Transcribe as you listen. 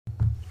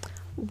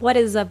What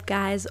is up,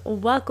 guys?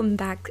 Welcome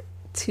back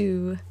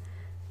to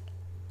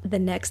the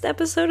next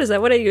episode. Is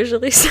that what I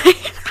usually say?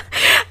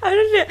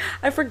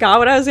 I forgot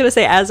what I was going to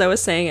say as I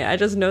was saying it. I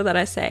just know that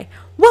I say,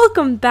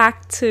 welcome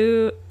back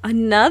to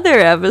another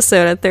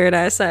episode of Third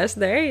Eye Sash.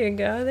 There you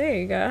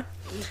go.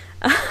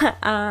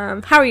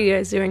 How are you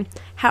guys doing?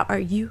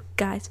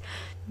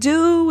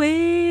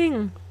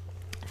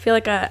 I feel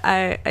like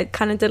I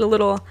kind of did a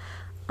little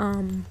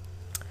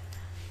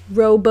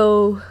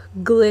robo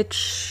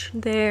glitch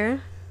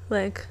there,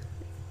 like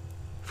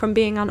from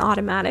being on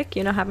automatic,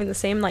 having the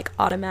same like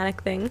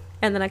automatic thing,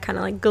 and then I kind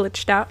of like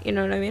glitched out, you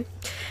know what I mean?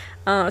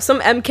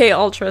 Some MK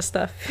Ultra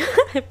stuff.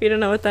 If you don't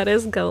know what that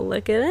is, go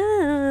look it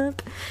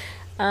up.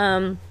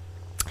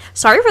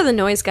 Sorry for the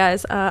noise,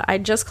 guys. I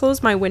just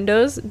closed my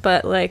windows,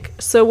 but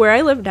so where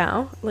I live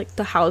now,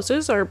 the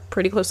houses are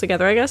pretty close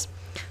together, I guess.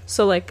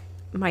 So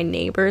my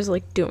neighbor's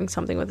doing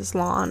something with his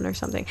lawn or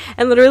something,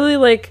 and literally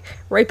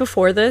right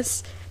before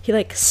this,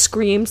 he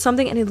screamed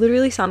something, and it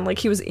literally sounded like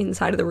he was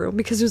inside of the room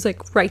because he was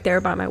right there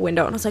by my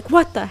window, and I was like,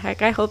 what the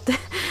heck? I hope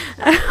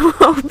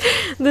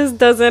this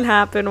doesn't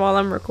happen while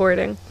I'm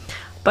recording.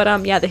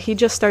 But he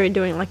just started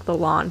doing the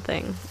lawn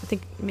thing. I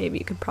think maybe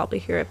you could probably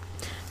hear it,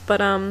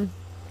 but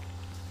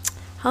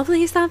hopefully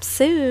he stops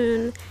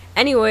soon.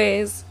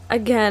 Anyways,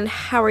 again,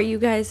 how are you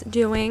guys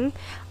doing?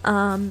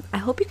 I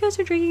hope you guys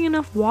are drinking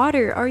enough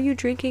water. Are you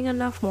drinking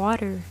enough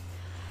water?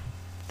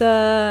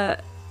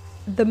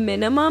 The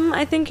minimum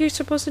I think you're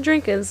supposed to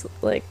drink is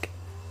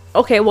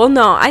okay, well,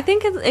 no, I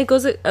think it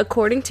goes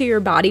according to your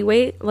body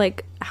weight,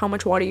 how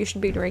much water you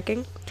should be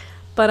drinking.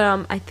 But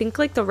I think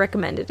the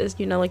recommended is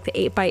the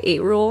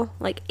 8x8 rule,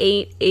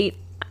 8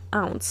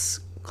 ounce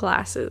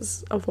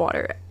glasses of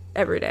water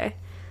every day.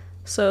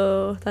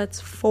 So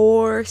that's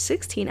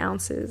 16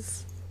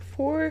 ounces.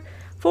 Wait,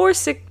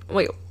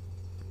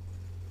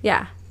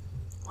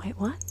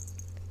 what?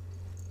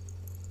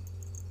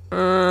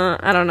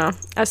 I don't know.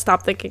 I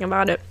stopped thinking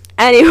about it.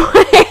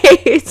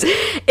 Anyways,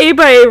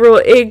 8x8 rule,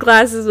 8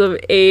 glasses of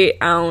 8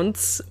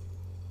 ounces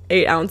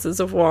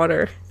of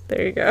water.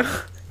 There you go.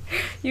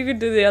 You could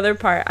do the other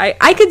part.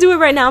 I could do it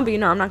right now, but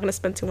I'm not going to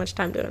spend too much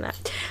time doing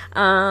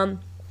that.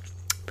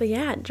 But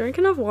yeah, drink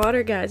enough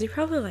water, guys. You're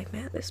probably like,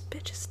 man, this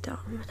bitch is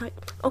dumb.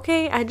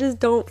 Okay, I just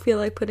don't feel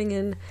like putting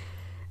in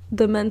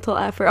the mental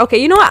effort. Okay,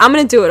 you know what? I'm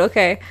going to do it,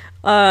 okay?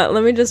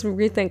 Let me just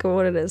rethink of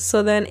what it is.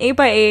 So then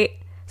 8x8.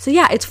 So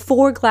yeah, it's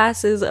 4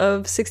 glasses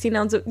of 16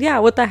 ounces. Yeah,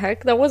 what the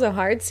heck? That wasn't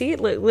hard. See,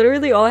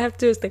 literally all I have to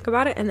do is think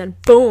about it, and then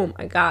boom,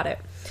 I got it.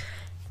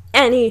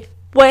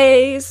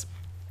 Anyways,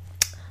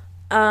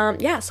 so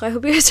I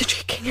hope you guys are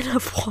drinking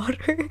enough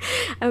water.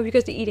 I hope you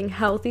guys are eating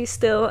healthy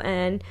still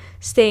and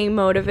staying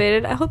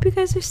motivated. I hope you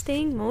guys are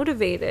staying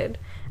motivated.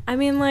 I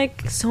mean,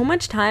 so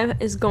much time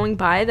is going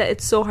by that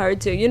it's so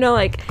hard to,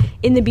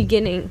 in the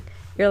beginning,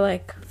 you're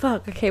like,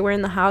 fuck, okay, we're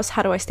in the house.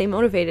 How do I stay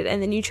motivated?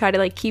 And then you try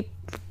to keep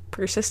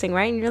persisting,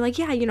 right? And you're like,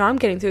 yeah, I'm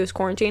getting through this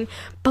quarantine,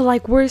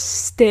 but we're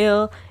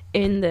still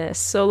in this.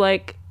 So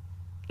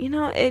you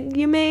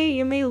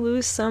may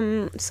lose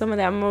some of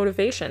that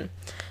motivation.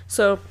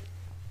 So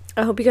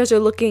I hope you guys are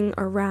looking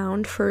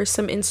around for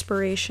some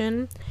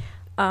inspiration,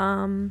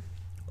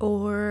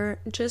 or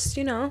just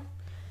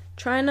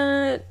trying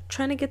to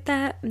get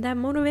that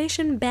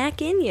motivation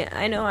back in you.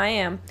 I know I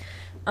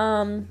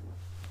am.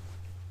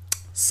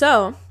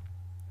 So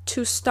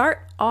to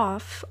start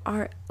off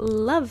our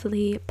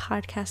lovely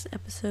podcast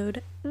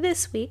episode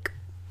this week,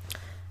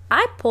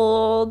 I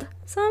pulled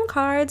some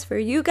cards for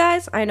you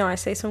guys. I know I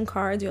say some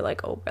cards, you're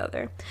like, oh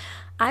brother.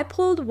 I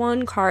pulled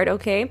one card,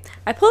 okay?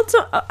 I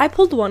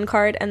pulled one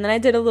card, and then I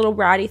did a little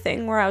bratty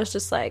thing where I was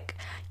just like,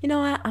 you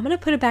know what? I'm going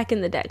to put it back in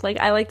the deck.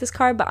 I like this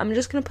card, but I'm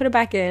just going to put it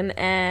back in,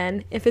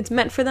 and if it's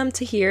meant for them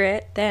to hear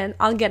it, then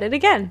I'll get it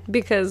again,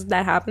 because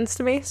that happens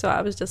to me. So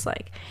I was just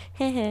like,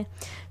 heh.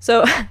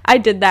 So I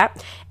did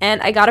that,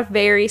 and I got a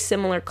very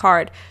similar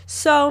card.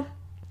 So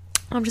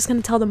I'm just going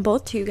to tell them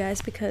both to you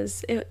guys,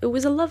 because it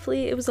was a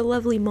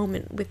lovely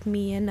moment with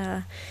me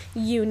in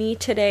uni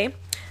today.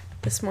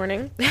 This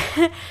morning.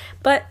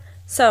 But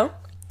so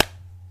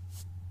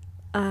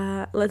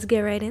let's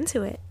get right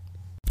into it.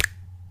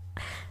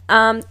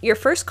 Your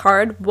first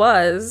card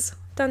was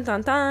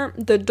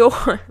the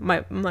door.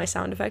 My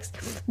sound effects.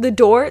 The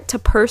door to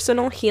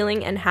personal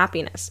healing and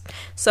happiness.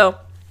 So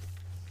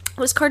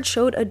this card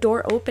showed a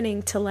door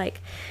opening to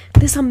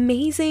this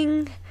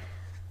amazing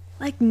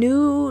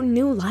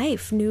new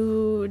life,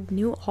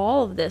 new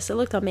all of this. It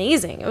looked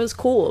amazing. It was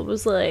cool. It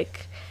was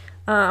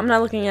I'm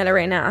not looking at it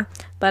right now,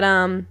 but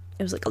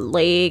it was a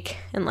lake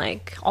and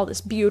all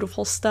this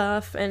beautiful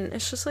stuff, and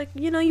it's just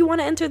you want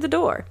to enter the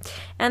door,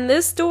 and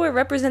this door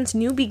represents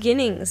new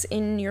beginnings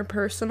in your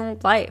personal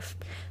life.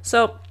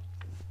 So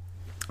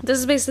this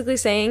is basically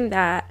saying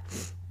that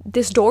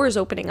this door is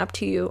opening up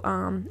to you.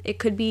 It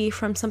could be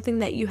from something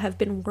that you have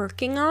been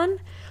working on,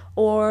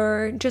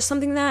 or just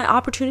something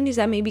opportunities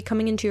that may be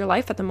coming into your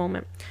life at the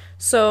moment.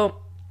 So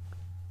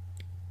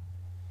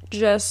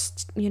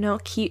just,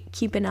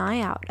 keep an eye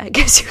out, I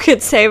guess you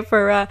could say,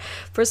 for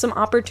some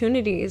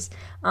opportunities.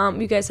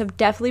 You guys have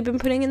definitely been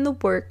putting in the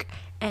work,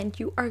 and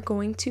you are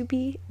going to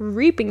be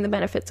reaping the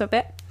benefits of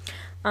it.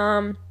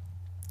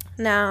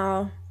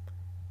 Now,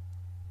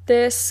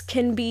 this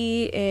can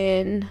be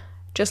in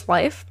just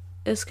life.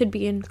 This could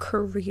be in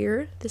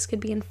career. This could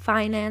be in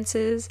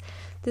finances.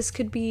 This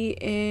could be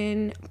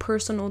in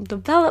personal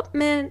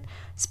development,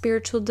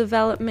 spiritual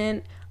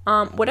development,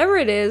 whatever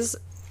it is.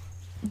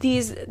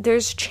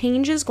 There's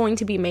changes going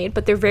to be made,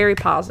 but they're very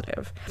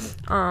positive.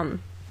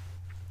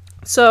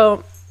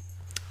 So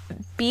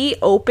be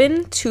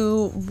open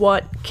to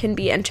what can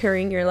be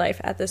entering your life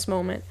at this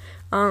moment.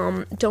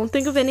 Don't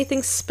think of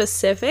anything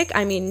specific.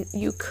 I mean,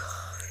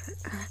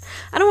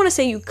 I don't want to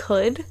say you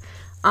could.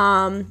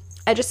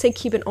 I just say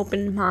keep an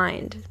open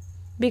mind,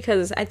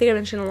 because I think I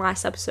mentioned in the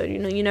last episode,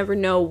 you never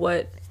know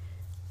what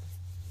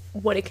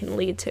it can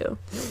lead to.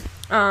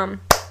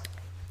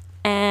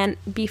 And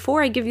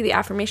before I give you the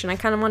affirmation, I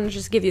kind of want to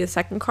just give you the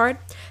second card.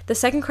 The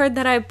second card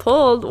that I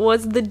pulled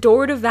was the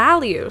door to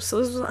value. So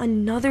this is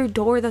another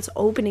door that's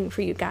opening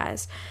for you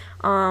guys.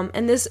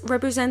 And this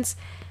represents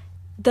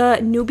the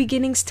new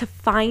beginnings to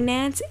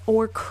finance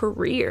or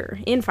career,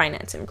 in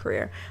finance and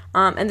career.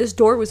 And this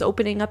door was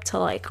opening up to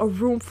like a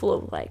room full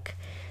of like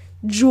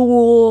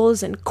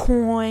jewels and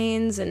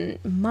coins and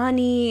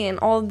money and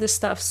all of this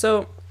stuff.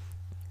 So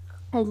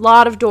a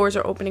lot of doors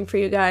are opening for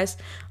you guys.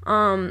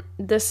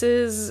 This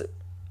is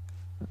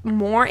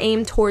more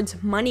aimed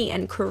towards money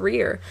and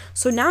career.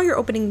 So now you're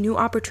opening new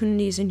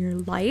opportunities in your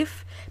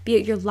life, be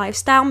it your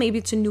lifestyle, maybe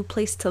it's a new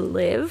place to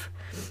live.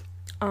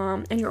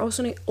 And you're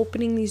also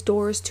opening these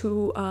doors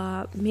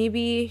to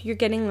maybe you're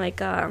getting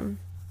like what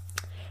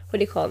do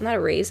you call it? Not a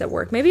raise at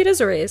work. Maybe it is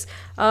a raise.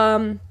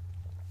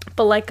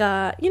 But like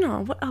what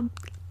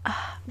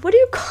do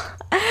you call?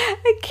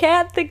 I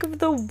can't think of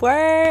the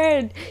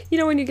word.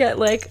 When you get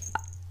like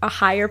a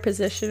higher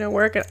position at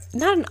work,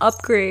 not an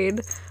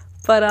upgrade,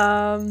 but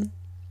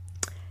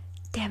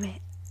damn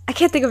it, I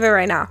can't think of it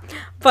right now.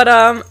 But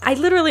I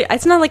literally,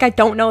 it's not like I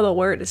don't know the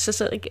word. It's just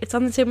like it's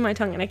on the tip of my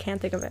tongue and I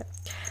can't think of it.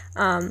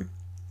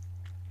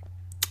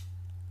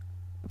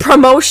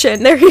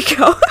 Promotion. There you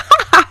go.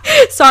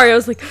 Sorry, I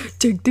was like,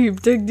 dig deep.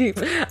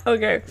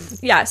 Okay.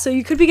 Yeah, so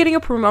you could be getting a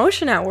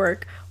promotion at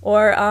work,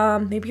 or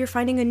maybe you're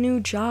finding a new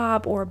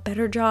job or a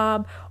better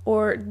job,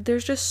 or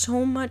there's just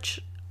so much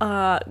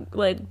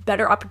like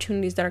better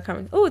opportunities that are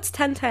coming. Oh, it's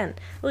 10:10.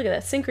 Look at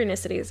that.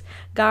 Synchronicities.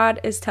 God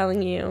is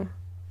telling you,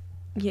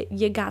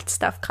 you got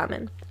stuff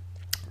coming.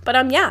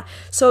 But yeah,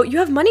 so you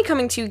have money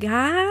coming to you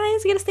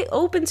guys. You gotta stay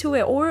open to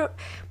it. Or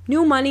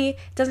new money.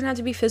 It doesn't have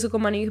to be physical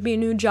money. It could be a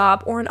new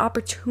job or an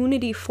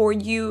opportunity for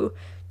you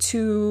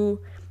to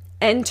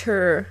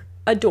enter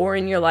a door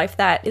in your life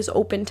that is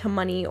open to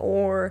money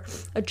or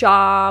a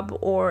job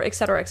or et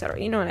cetera, et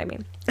cetera. You know what I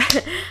mean?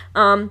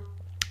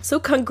 So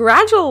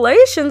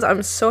congratulations.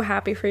 I'm so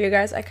happy for you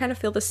guys. I kind of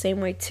feel the same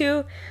way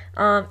too.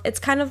 It's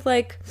kind of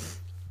like,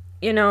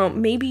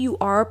 maybe you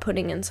are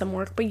putting in some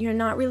work, but you're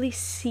not really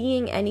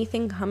seeing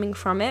anything coming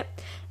from it.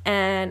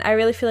 And I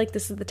really feel like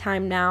this is the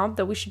time now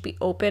that we should be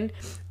open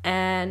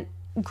and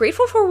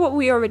grateful for what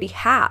we already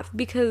have,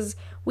 because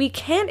we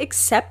can't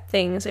accept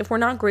things if we're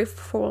not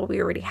grateful for what we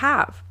already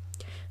have.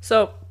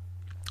 So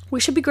we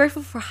should be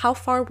grateful for how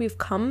far we've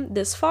come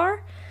this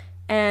far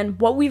and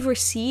what we've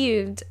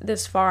received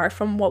this far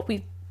from what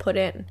we've put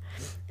in.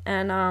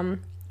 And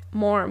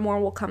more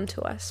will come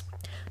to us.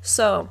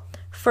 So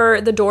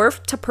for the door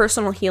to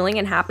personal healing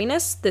and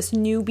happiness, this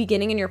new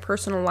beginning in your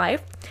personal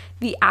life,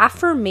 the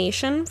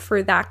affirmation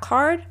for that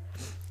card,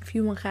 if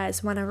you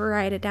guys want to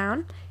write it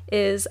down,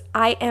 is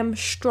I am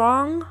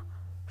strong,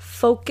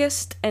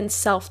 focused, and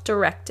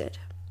self-directed.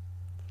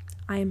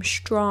 I am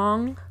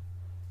strong,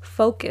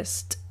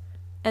 focused,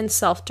 and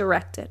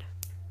self-directed.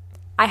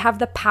 I have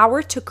the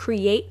power to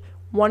create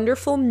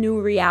wonderful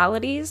new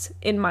realities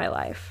in my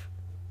life.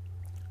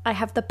 I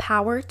have the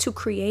power to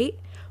create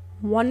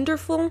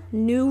wonderful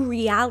new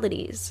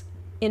realities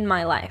in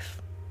my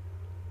life.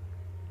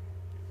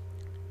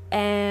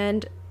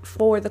 And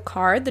for the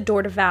card, the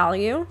door to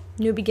value,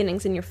 new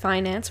beginnings in your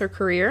finance or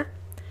career,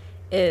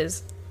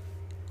 is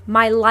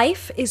my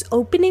life is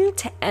opening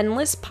to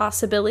endless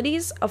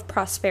possibilities of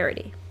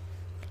prosperity.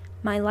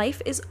 My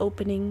life is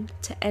opening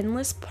to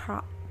endless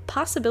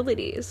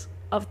possibilities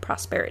of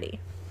prosperity.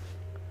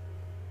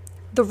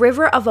 The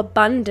river of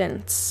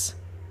abundance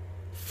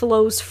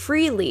flows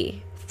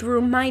freely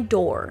through my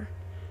door,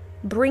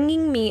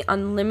 bringing me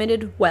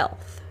unlimited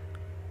wealth.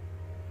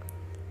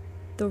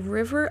 The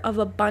river of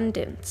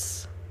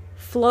abundance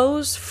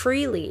flows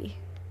freely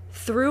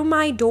through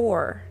my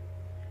door,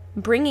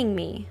 bringing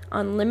me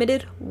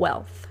unlimited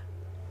wealth.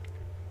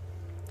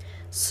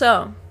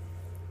 So,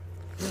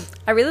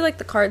 I really like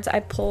the cards I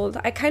pulled.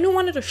 I kind of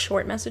wanted a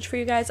short message for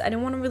you guys. I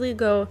didn't want to really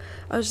go,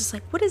 I was just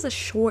like, what is a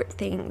short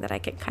thing that I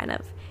can kind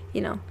of,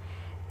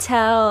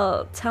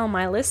 tell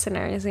my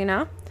listeners,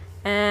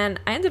 and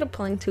I ended up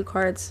pulling 2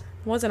 cards.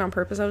 It wasn't on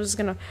purpose. I was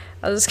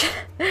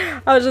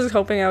just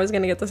hoping I was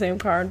gonna get the same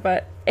card,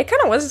 but it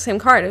kind of was the same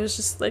card. It was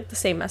just like the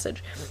same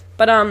message,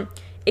 but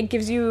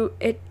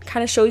it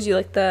kind of shows you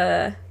like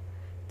the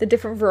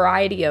different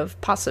variety of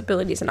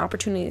possibilities and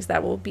opportunities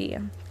that will be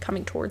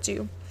coming towards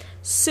you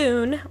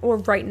soon or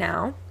right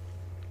now.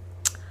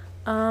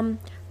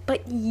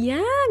 But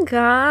yeah,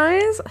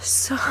 guys,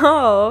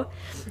 so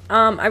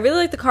I really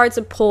like the cards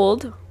I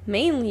pulled,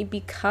 mainly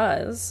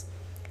because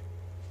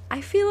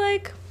I feel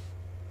like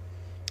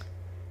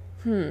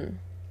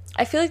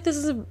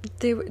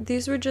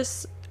these were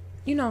just,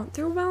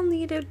 they're well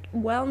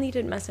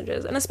needed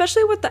messages. And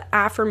especially with the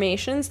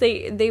affirmations,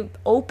 they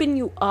open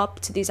you up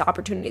to these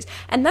opportunities.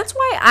 And that's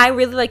why I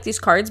really like these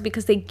cards,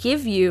 because they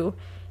give you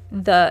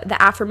the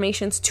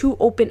affirmations to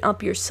open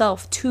up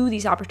yourself to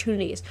these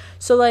opportunities.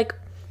 So like,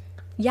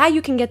 yeah,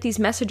 you can get these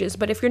messages,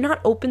 but if you're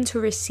not open to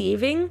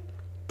receiving,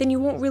 then you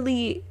won't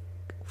really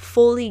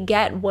fully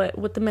get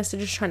what the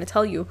message is trying to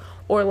tell you.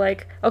 Or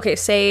like, okay,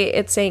 say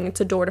it's saying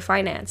it's a door to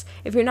finance.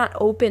 If you're not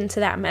open to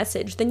that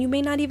message, then you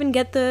may not even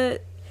get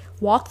the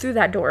walk through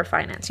that door of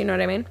finance. You know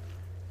what I mean?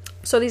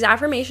 So these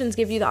affirmations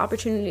give you the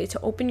opportunity to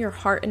open your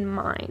heart and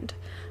mind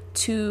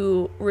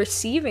to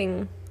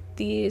receiving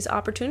these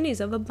opportunities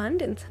of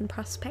abundance and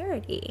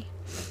prosperity.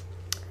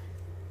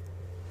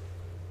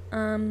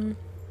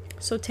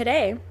 So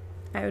today,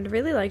 I would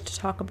really like to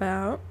talk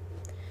about,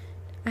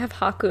 I have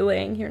Haku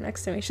laying here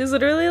next to me. She's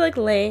literally like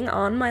laying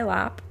on my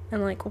lap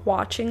and like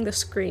watching the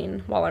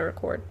screen while I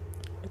record.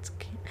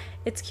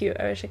 It's cute.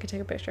 I wish I could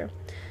take a picture.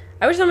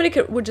 I wish somebody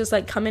would just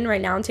like come in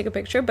right now and take a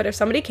picture, but if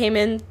somebody came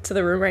into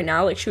the room right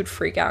now, like she would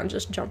freak out and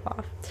just jump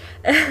off.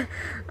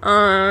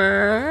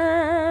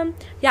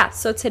 Yeah,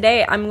 so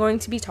today I'm going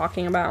to be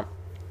talking about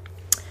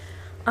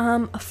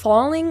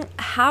falling,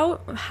 how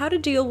to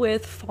deal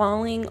with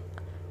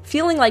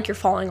feeling like you're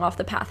falling off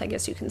the path, I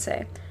guess you can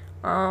say.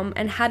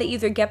 And how to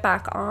either get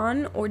back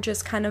on or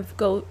just kind of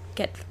go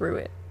get through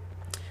it.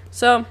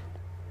 So,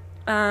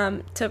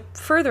 to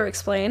further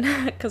explain,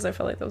 because I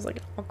feel like that was like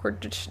an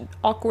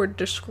awkward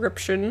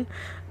description.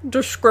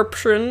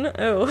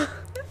 Oh.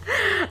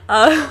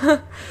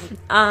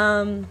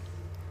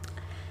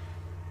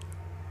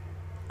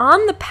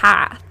 On the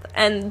path,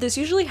 and this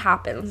usually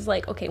happens,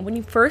 like, okay, when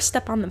you first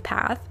step on the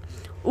path,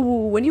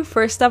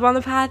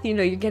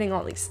 you're getting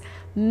all these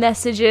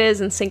messages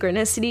and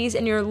synchronicities,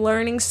 and you're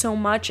learning so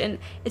much, and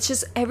it's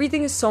just,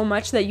 everything is so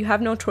much that you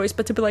have no choice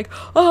but to be like,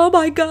 oh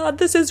my god,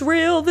 this is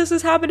real, this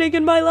is happening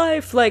in my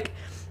life, like,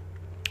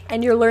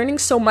 and you're learning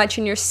so much,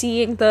 and you're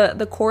seeing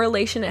the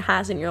correlation it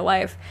has in your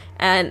life,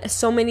 and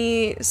so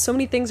many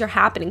things are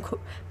happening,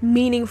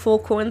 meaningful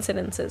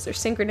coincidences or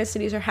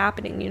synchronicities are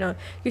happening.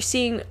 You're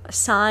seeing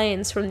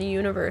signs from the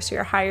universe,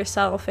 your higher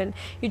self, and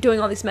you're doing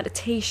all these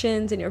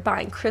meditations, and you're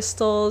buying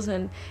crystals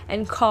and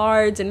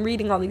cards and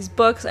reading all these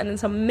books, and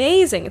it's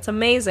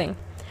amazing.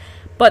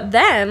 But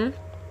then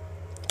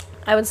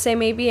I would say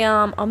maybe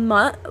a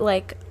month,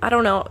 like, I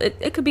don't know,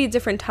 it could be a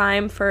different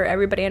time for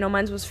everybody. I know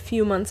mine was a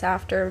few months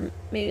after,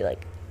 maybe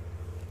like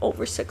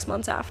over 6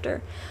 months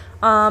after.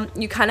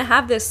 You kind of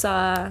have this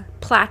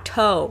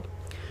plateau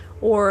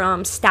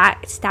or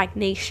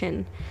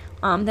stagnation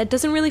that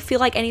doesn't really feel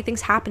like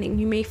anything's happening.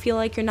 You may feel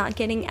like you're not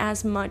getting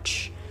as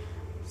much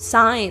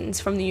signs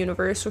from the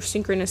universe or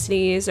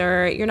synchronicities,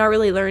 or you're not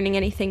really learning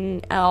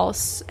anything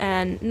else,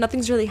 and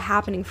nothing's really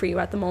happening for you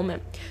at the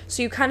moment.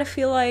 So you kind of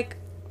feel like,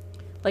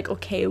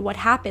 okay, what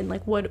happened?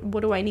 Like,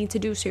 what do I need to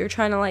do? So you're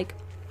trying to, like,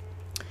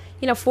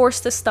 force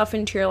this stuff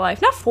into your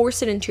life. Not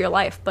force it into your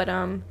life, but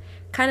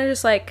kind of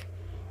just, like,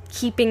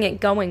 keeping it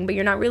going. But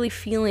you're not really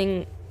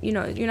feeling,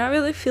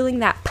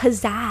 that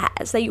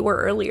pizzazz that you were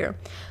earlier.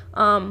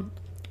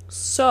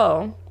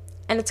 So,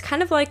 and it's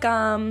kind of like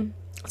a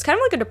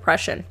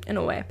depression in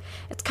a way.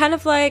 It's kind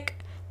of like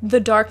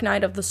the dark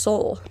night of the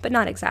soul, but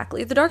not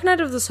exactly. The dark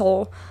night of the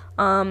soul,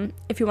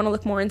 if you want to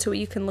look more into it,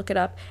 you can look it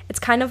up. It's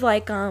kind of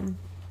like,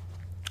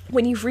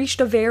 when you've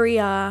reached a very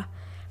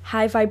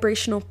high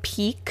vibrational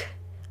peak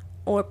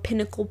or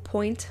pinnacle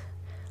point,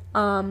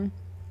 and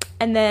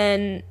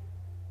then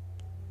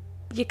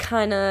you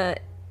kind of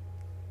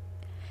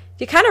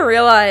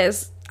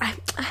realize, I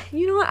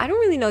don't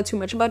really know too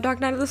much about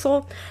Dark Night of the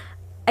Soul.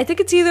 I think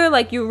it's either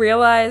like you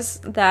realize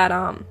that,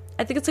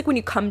 I think it's like when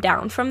you come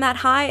down from that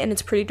high and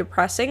it's pretty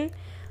depressing,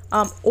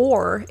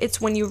 or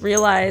it's when you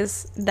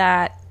realize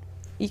that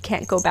you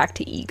can't go back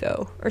to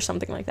ego or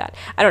something like that.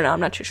 I don't know, I'm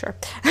not too sure.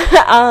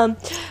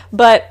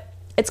 But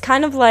it's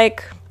kind of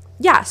like,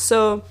 yeah,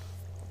 so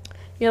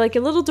you're like a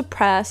little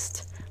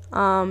depressed,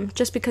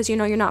 just because,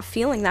 you're not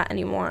feeling that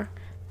anymore.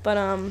 But,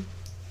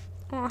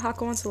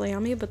 Hako wants to lay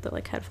on me, but the,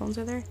 like, headphones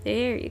are there.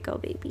 There you go,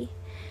 baby.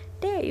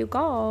 There you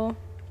go.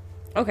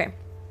 Okay.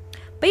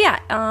 But yeah,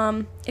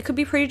 it could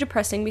be pretty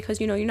depressing because,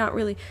 you're not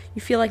really,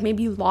 you feel like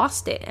maybe you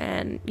lost it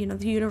and,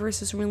 the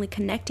universe isn't really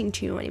connecting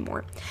to you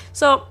anymore.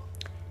 So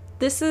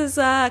this is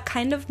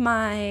kind of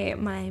my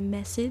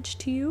message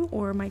to you,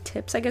 or my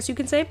tips, I guess you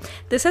can say.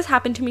 This has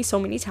happened to me so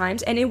many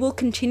times, and it will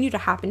continue to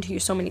happen to you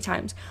so many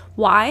times.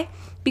 Why?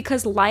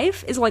 Because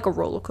life is like a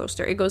roller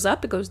coaster. It goes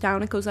up, it goes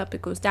down, it goes up,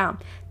 it goes down.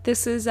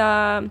 This is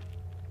the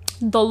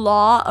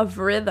law of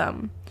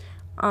rhythm.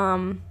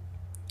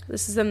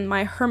 This is in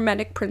my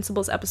Hermetic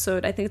Principles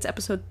episode. I think it's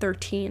episode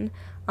 13.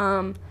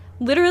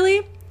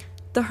 Literally,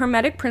 the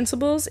Hermetic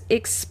Principles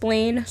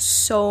explain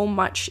so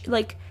much.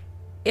 Like,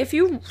 if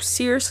you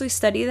seriously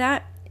study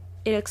that,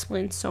 it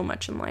explains so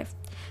much in life.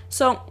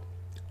 So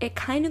it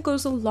kind of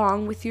goes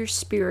along with your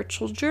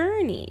spiritual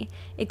journey.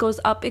 It goes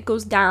up, it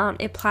goes down,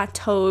 it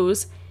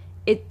plateaus.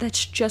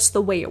 That's just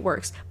the way it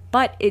works.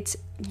 But it's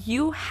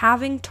you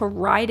having to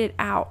ride it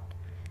out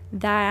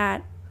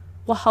that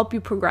will help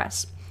you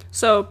progress.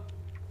 So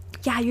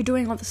yeah, you're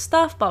doing all this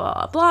stuff, blah, blah,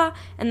 blah, blah,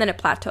 and then it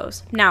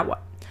plateaus. Now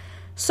what?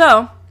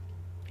 So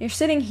you're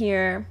sitting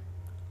here,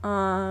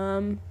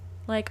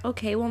 like,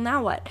 okay, well,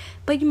 now what?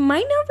 But you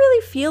might not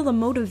really feel the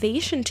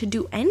motivation to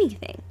do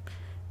anything.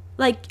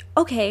 Like,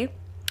 okay,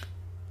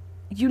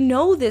 you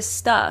know this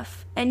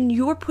stuff, and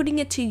you're putting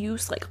it to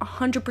use, like,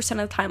 100% of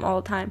the time,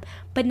 all the time.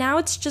 But now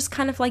it's just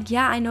kind of like,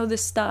 yeah, I know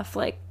this stuff.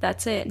 Like,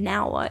 that's it.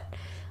 Now what?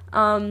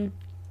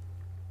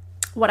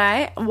 What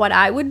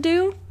I would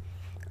do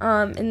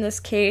in this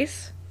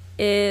case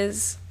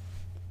is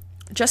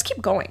just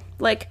keep going.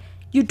 Like,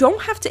 you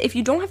don't have to, if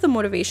you don't have the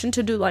motivation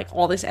to do like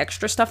all this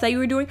extra stuff that you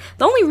were doing,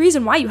 the only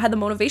reason why you had the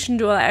motivation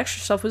to do all that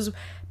extra stuff was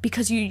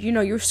because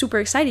you're super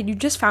excited. You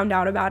just found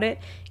out about it.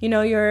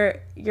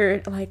 You're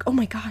like, oh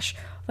my gosh,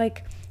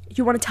 like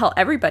you want to tell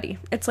everybody.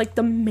 It's like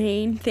the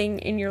main thing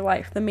in your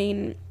life,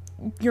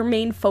 your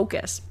main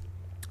focus.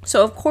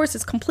 So of course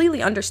it's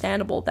completely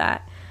understandable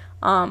that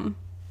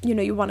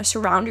you want to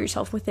surround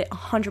yourself with it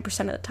 100%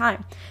 of the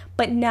time.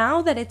 But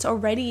now that it's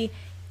already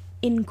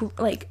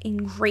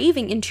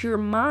engraving into your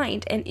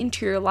mind and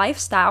into your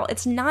lifestyle,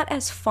 it's not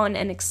as fun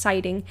and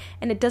exciting,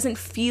 and it doesn't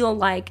feel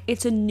like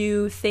it's a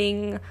new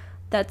thing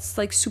that's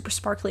like super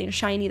sparkly and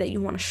shiny that you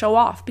want to show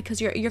off,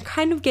 because you're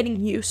kind of getting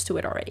used to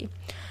it already.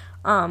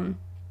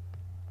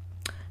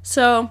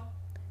 So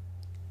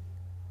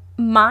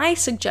my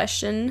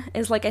suggestion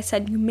is, like I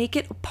said, you make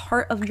it a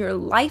part of your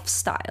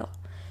lifestyle.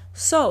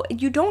 So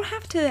you don't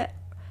have to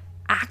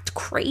act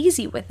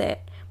crazy with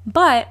it,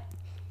 but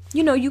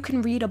you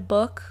can read a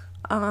book,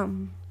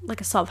 like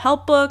a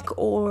self-help book,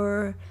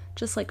 or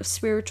just like a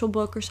spiritual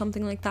book or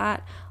something like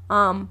that.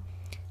 And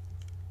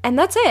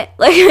that's it.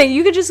 Like,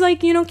 you could just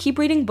keep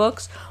reading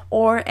books,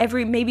 or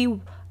maybe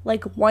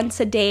once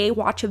a day,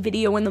 watch a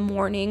video in the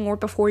morning or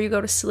before you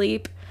go to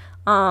sleep.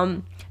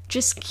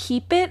 Just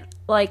keep it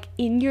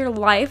in your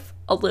life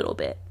a little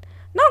bit.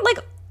 Not like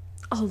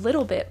a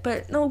little bit,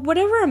 but no,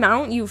 whatever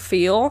amount you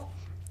feel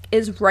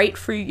is right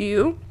for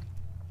you.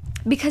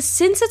 Because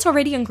since it's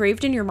already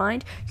engraved in your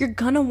mind, you're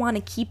gonna want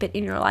to keep it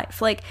in your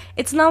life. Like,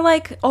 it's not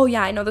like, oh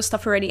yeah, I know this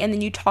stuff already, and then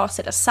you toss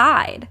it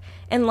aside.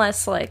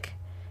 Unless,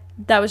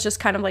 that was just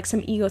kind of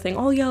some ego thing.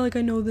 Oh yeah,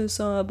 I know this,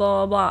 blah,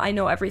 blah, blah. I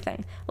know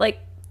everything.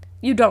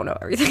 You don't know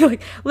everything.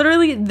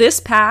 Literally, this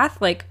path,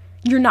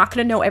 you're not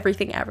gonna know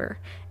everything ever.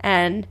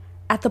 And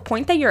at the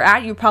point that you're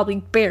at, you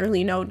probably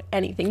barely know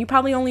anything. You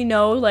probably only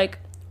know,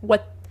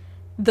 what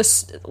the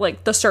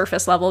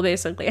surface level,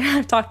 basically.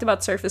 I've talked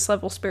about surface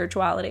level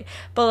spirituality,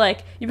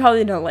 but you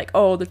probably know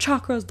the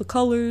chakras, the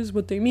colors,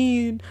 what they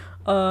mean,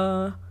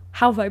 how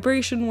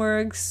vibration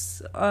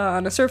works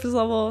on a surface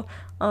level,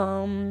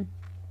 law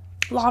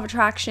of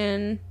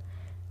attraction.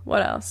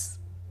 What else?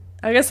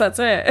 I guess that's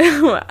it.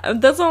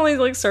 That's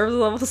only surface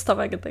level stuff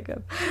I can think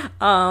of.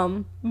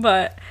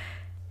 But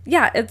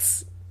yeah,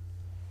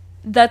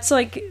 that's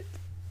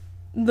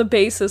the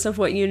basis of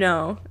what you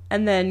know,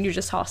 and then you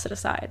just toss it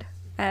aside.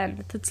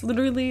 And it's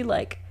literally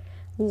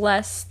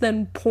less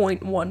than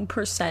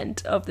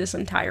 0.1% of this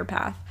entire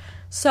path.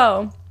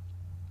 So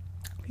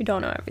you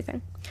don't know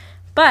everything.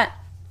 But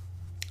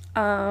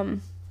where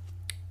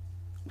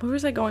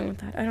was I going with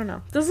that? I don't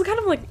know. This is kind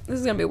of this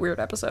is gonna be a weird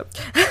episode.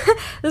 This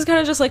is kind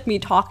of just me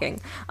talking.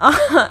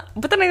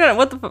 But then again,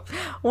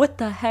 what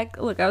the heck?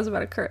 Look, I was about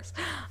to curse.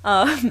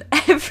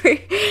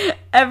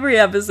 Every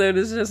episode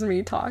is just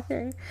me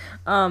talking.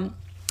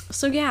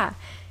 So yeah,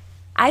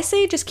 I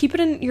say just keep it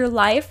in your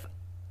life,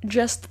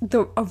 just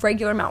a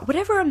regular amount,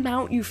 whatever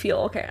amount you feel.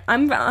 Okay,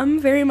 I'm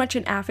very much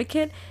an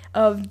advocate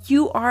of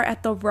you are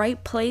at the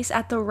right place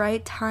at the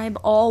right time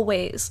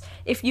always.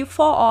 If you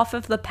fall off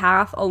of the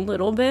path a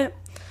little bit,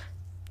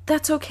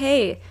 that's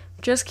okay.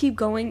 Just keep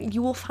going.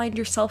 You will find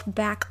yourself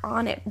back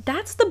on it.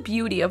 That's the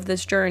beauty of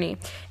this journey.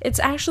 It's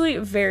actually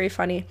very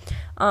funny.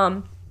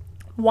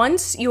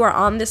 Once you are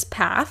on this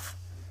path,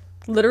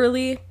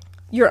 literally,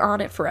 you're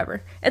on it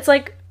forever. It's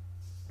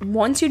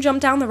once you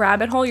jump down the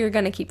rabbit hole, you're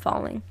gonna keep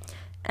falling.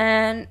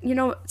 And,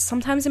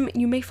 sometimes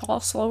you may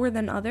fall slower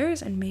than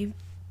others, and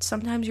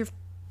sometimes you're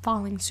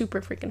falling super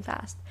freaking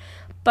fast.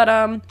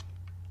 But,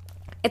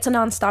 it's a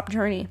non-stop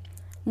journey.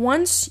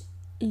 Once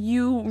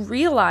you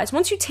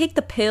take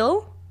the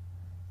pill,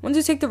 once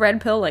you take the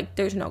red pill,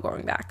 there's no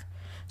going back.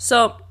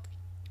 So,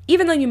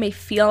 even though you may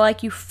feel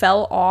like you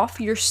fell off,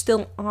 you're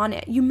still on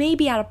it. You may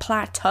be at a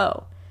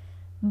plateau,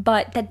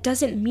 but that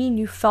doesn't mean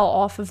you fell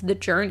off of the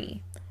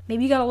journey.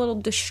 Maybe you got a little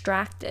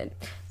distracted.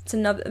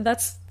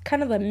 That's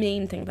kind of the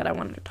main thing that I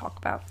wanted to talk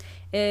about,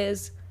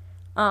 is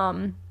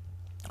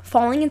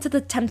falling into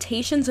the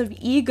temptations of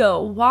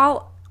ego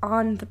while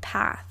on the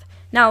path.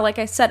 Now, like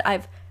I said,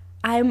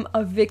 I'm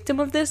a victim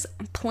of this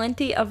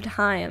plenty of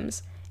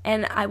times,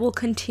 and I will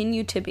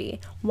continue to be.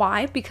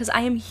 Why? Because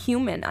I am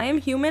human. I am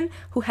human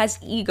who has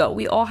ego.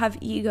 We all have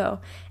ego.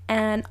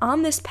 And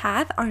on this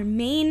path, our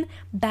main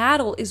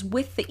battle is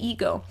with the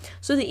ego.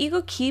 So the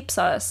ego keeps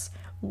us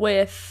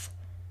with,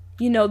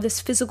 this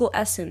physical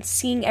essence,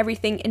 seeing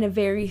everything in a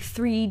very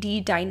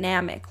 3D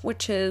dynamic,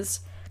 which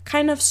is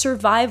kind of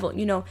survival,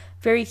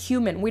 very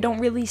human. We're not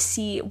really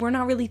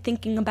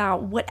thinking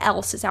about what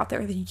else is out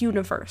there, the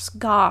universe,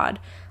 God,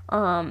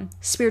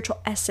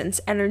 spiritual essence,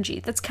 energy.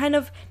 That's kind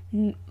of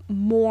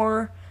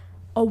more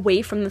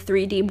away from the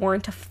 3D, more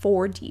into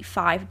 4D,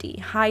 5D,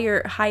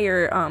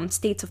 higher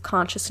states of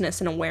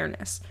consciousness and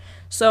awareness.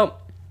 So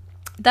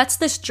that's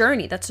this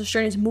journey.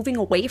 Is moving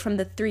away from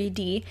the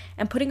 3D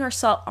and putting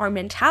our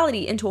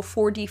mentality into a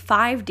 4D,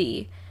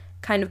 5D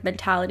kind of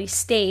mentality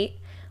state.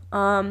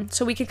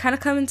 So we can kind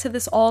of come into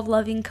this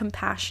all-loving,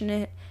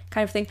 compassionate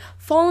kind of thing.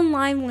 Fall in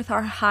line with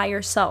our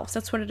higher selves.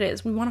 That's what it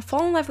is. We want to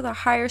fall in line with our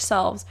higher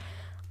selves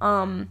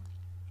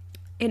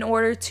in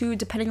order to,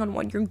 depending on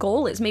what your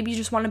goal is. Maybe you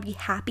just want to be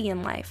happy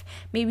in life.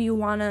 Maybe you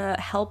want to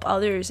help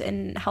others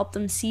and help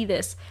them see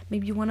this.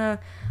 Maybe you want to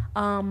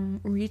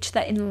reach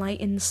that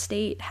enlightened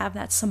state, have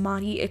that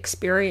samadhi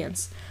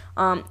experience.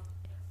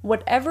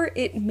 Whatever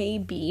it may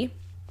be,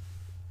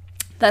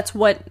 that's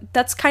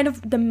kind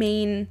of the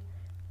main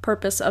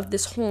purpose of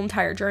this whole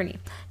entire journey.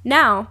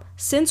 Now,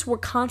 since we're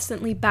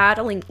constantly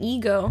battling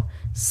ego,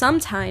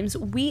 sometimes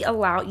we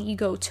allow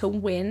ego to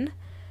win.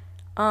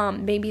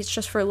 Maybe it's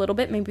just for a little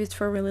bit, maybe it's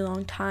for a really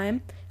long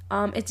time.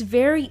 It's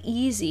very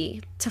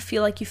easy to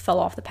feel like you fell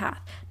off the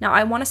path. Now,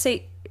 I want to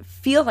say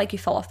feel like you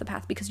fell off the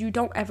path, because you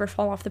don't ever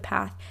fall off the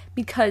path,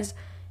 because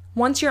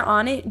once you're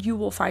on it, you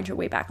will find your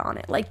way back on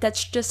it. Like,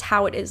 that's just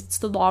how it is. It's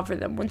the law of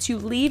rhythm. Once you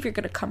leave, you're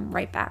going to come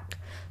right back.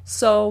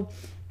 So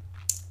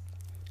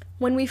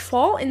when we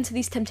fall into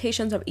these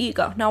temptations of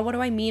ego, now what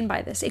do I mean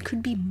by this? It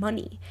could be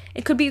money.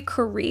 It could be a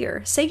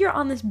career. Say you're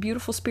on this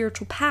beautiful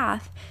spiritual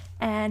path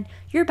and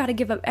you're about to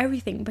give up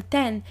everything, but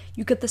then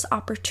you get this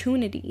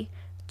opportunity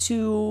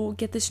to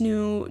get this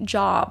new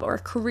job or a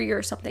career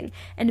or something,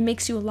 and it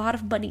makes you a lot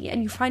of money,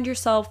 and you find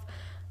yourself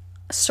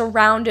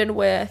surrounded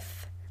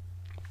with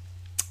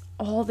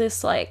all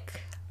this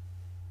like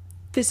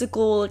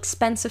physical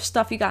expensive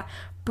stuff. You got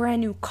brand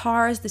new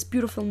cars, this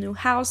beautiful new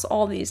house,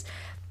 all these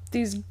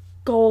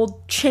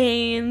gold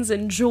chains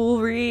and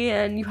jewelry,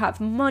 and you have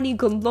money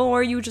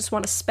galore. You just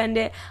want to spend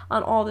it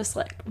on all this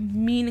like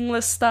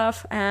meaningless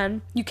stuff,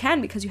 and you can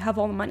because you have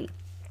all the money.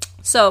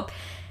 So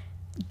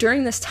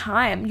during this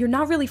time, you're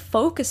not really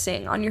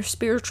focusing on your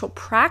spiritual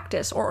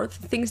practice or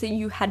the things that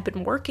you had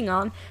been working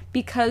on,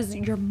 because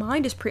your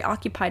mind is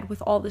preoccupied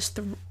with all this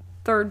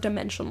third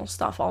dimensional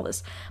stuff, all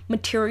this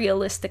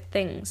materialistic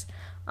things.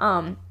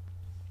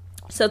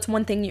 So it's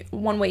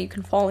one way you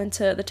can fall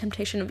into the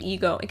temptation of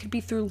ego. It could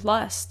be through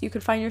lust. You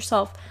could find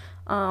yourself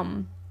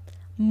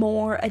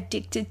more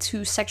addicted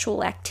to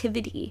sexual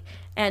activity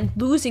and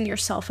losing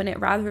yourself in it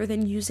rather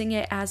than using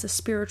it as a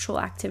spiritual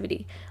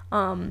activity,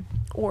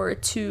 or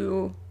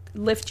to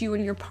lift you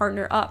and your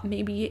partner up.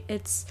 Maybe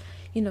it's,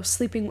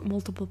 sleeping with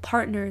multiple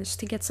partners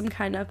to get some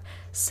kind of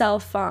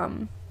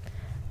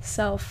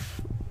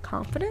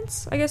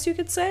self-confidence, I guess you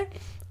could say.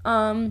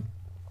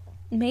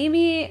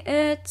 Maybe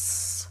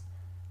it's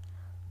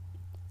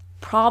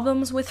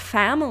problems with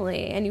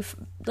family, and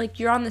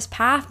you're on this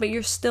path, but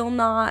you're still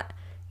not,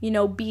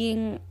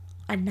 being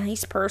a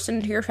nice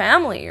person to your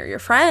family or your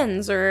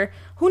friends, or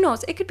who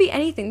knows. It could be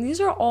anything.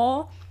 These are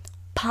all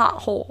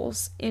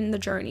potholes in the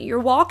journey. You're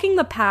walking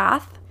the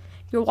path,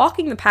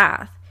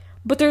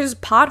 but there's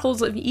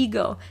potholes of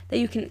ego that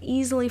you can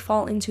easily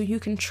fall into. You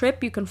can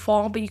trip, you can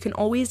fall, but you can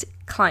always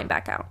climb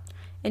back out,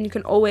 and you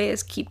can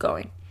always keep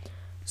going.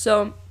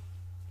 So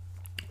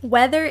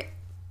whether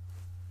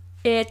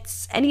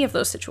it's any of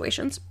those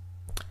situations,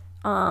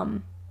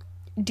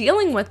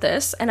 dealing with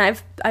this, and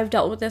I've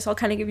dealt with this. I'll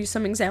kind of give you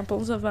some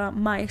examples of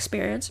my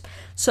experience.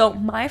 So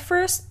my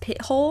first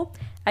pit hole,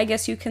 I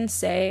guess you can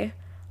say,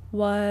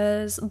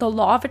 was the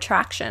law of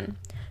attraction.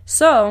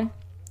 So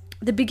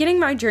the beginning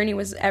of my journey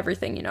was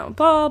everything, blah,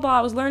 blah, blah.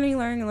 I was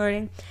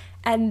learning.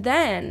 And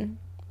then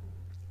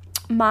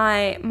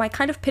my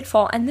kind of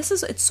pitfall, and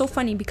it's so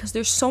funny because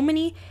there's so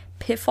many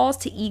pitfalls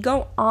to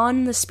ego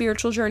on the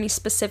spiritual journey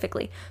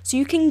specifically. So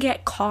you can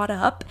get caught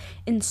up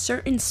in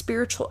certain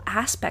spiritual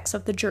aspects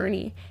of the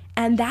journey,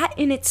 and that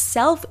in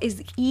itself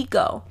is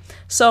ego.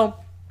 So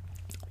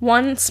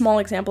one small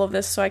example of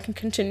this, so I can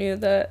continue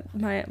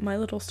my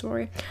little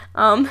story,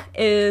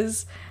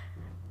 is,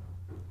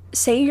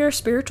 say you're a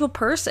spiritual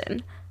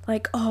person,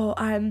 like, oh,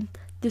 I'm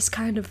this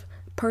kind of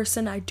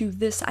person, I do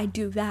this, I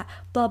do that,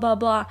 blah, blah,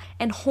 blah,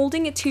 and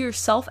holding it to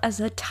yourself as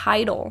a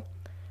title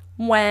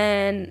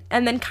and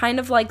then kind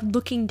of like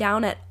looking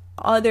down at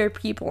other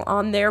people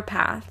on their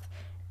path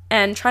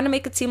and trying to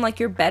make it seem like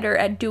you're better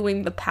at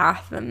doing the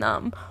path than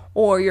them,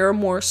 or you're a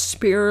more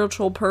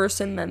spiritual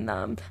person than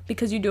them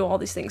because you do all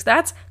these things.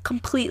 That's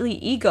completely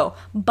ego,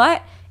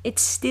 but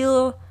it's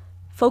still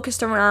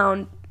focused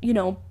around,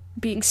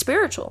 being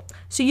spiritual.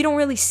 So you don't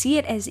really see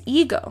it as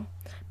ego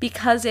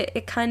because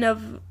it kind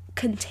of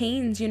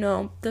contains,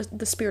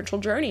 the spiritual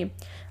journey.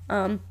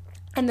 And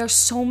there's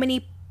so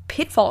many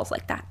pitfalls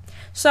like that.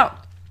 So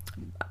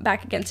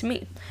back again to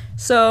me.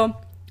 So,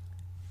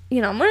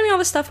 I'm learning all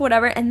this stuff,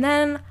 whatever, and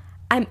then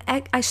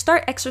I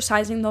start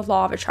exercising the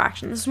law of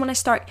attraction. This is when I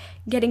start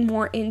getting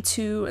more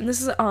into, and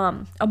this is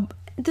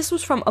this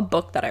was from a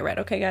book that I read,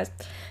 okay, guys,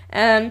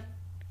 and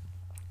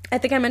I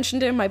think I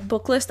mentioned it in my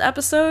book list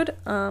episode.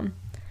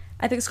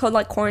 I think it's called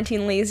like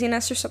Quarantine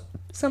Laziness or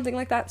something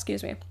like that.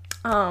 Excuse me.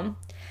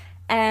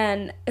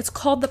 And it's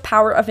called The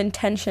Power of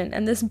Intention,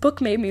 and this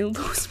book made me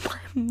lose my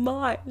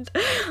mind.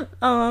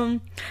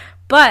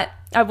 But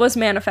I was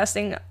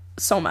manifesting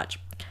so much.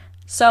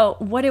 So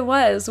what it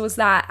was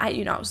that I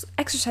was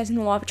exercising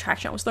the law of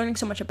attraction. I was learning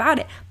so much about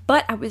it,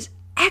 but I was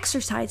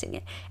exercising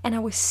it, and I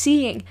was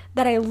seeing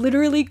that I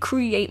literally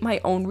create my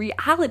own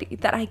reality,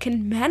 that I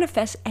can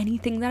manifest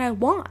anything that I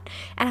want.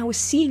 And I was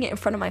seeing it in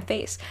front of my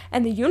face,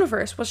 and the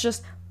universe was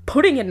just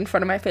putting it in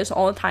front of my face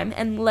all the time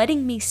and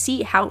letting me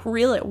see how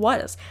real it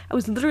was. I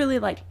was literally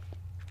like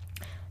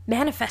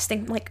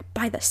manifesting like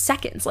by the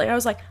seconds. Like I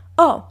was like,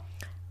 oh,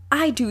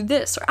 I do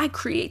this or I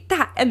create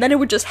that, and then it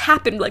would just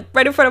happen like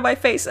right in front of my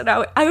face, and I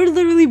would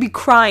literally be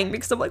crying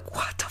because I'm like,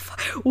 what the fuck?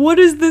 What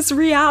is this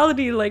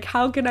reality? Like,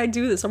 how can I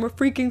do this? I'm a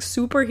freaking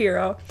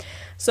superhero.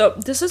 So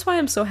this is why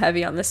I'm so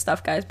heavy on this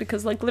stuff, guys,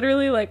 because like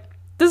literally like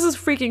this is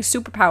freaking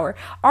superpower.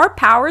 Our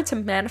power to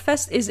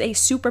manifest is a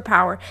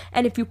superpower,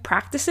 and if you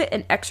practice it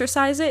and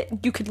exercise it,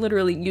 you could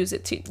literally use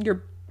it to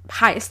your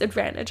highest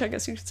advantage, I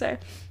guess you could say.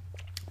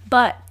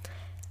 But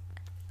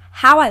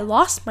how I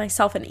lost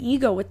myself and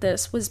ego with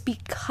this was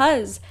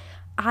because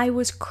I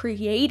was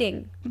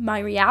creating my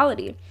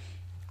reality.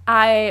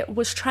 I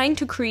was trying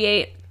to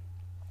create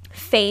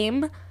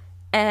fame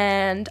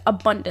and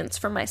abundance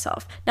for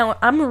myself. Now,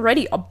 I'm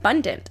already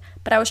abundant,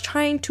 but I was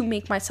trying to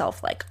make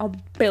myself like a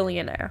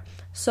billionaire.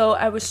 So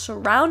I was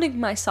surrounding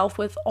myself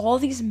with all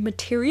these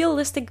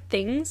materialistic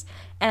things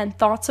and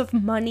thoughts of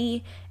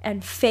money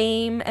and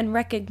fame and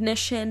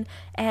recognition,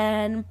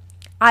 and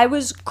I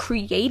was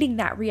creating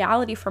that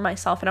reality for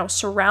myself, and I was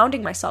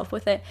surrounding myself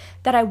with it,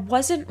 that I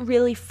wasn't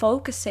really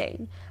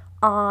focusing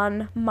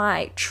on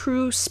my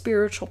true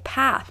spiritual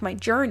path, my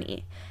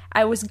journey.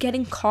 I was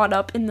getting caught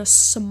up in the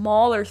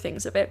smaller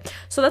things of it.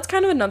 So that's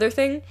kind of another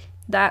thing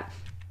that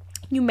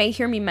you may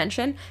hear me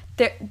mention.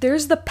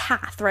 There's the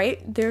path,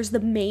 right? There's the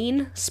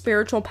main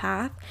spiritual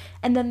path,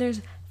 and then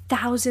there's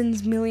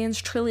thousands, millions,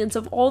 trillions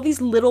of all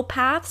these little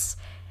paths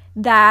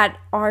that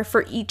are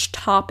for each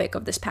topic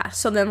of this path.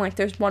 So then like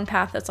there's one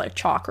path that's like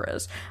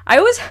chakras. I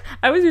always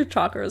do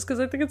chakras because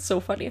I think it's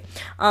so funny.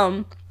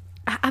 I'm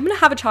gonna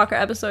have a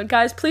chakra episode,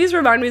 guys. Please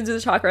remind me to do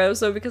the chakra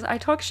episode because I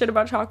talk shit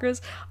about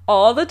chakras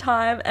all the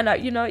time, and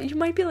you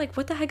might be like,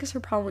 what the heck is her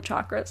problem with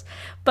chakras?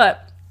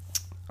 But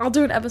I'll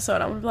do an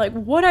episode. I'm gonna be like,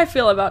 what I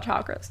feel about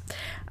chakras.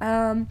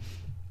 And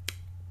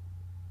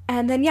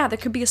then there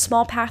could be a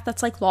small path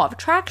that's like law of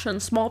attraction,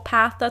 small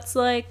path that's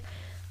like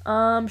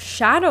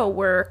shadow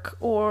work,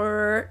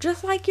 or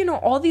just like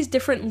all these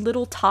different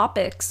little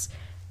topics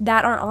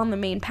that are on the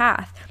main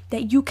path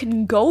that you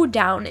can go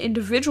down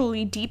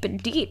individually deep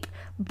and deep,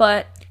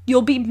 but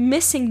you'll be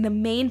missing the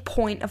main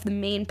point of the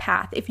main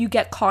path if you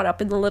get caught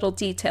up in the little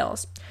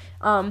details.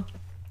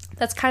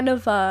 That's kind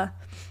of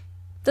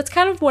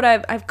what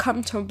I've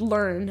come to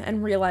learn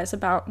and realize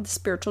about the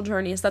spiritual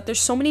journey, is that there's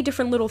so many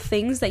different little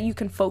things that you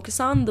can focus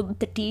on, the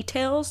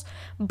details,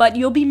 but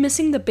you'll be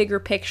missing the bigger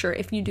picture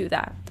if you do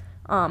that.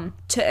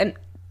 To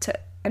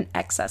an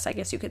excess, I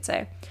guess you could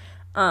say.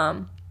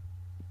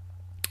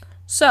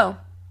 So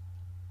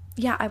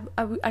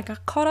I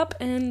got caught up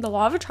in the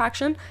law of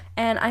attraction,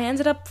 and I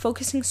ended up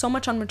focusing so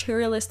much on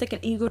materialistic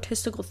and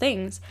egotistical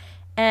things.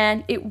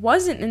 And it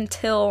wasn't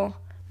until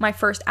my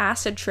first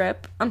acid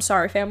trip, I'm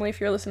sorry family if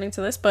you're listening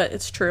to this, but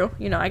it's true,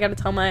 I gotta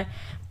tell my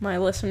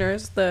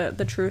listeners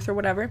the truth or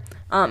whatever.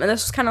 And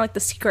this was kind of like the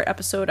secret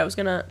episode I was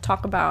gonna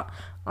talk about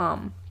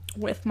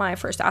with my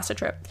first acid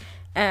trip.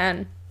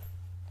 And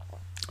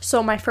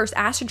so my first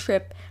acid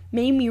trip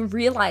made me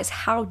realize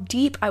how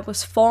deep I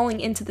was falling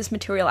into this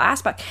material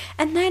aspect.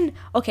 And then,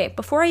 okay,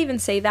 before I even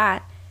say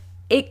that,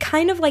 it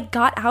kind of like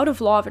got out of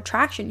law of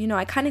attraction.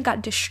 I kind of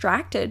got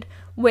distracted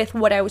with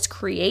what I was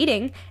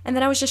creating, and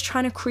then I was just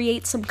trying to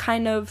create some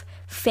kind of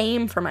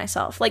fame for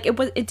myself. Like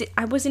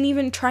I wasn't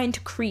even trying to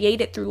create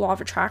it through law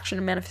of attraction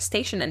and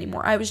manifestation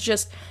anymore. I was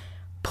just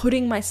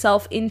putting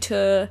myself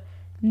into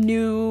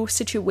new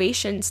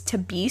situations to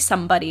be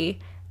somebody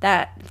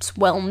that's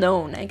well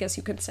known, I guess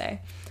you could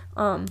say.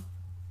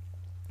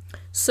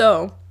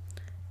 So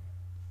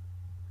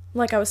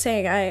like I was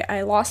saying,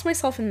 I lost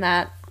myself in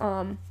that,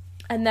 and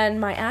then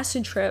my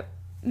acid trip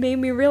made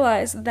me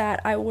realize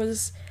that I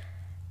was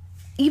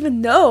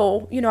even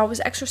though, I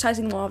was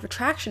exercising law of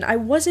attraction, I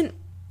wasn't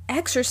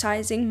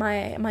exercising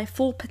my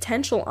full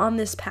potential on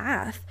this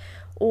path,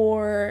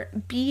 or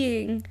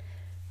being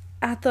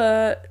at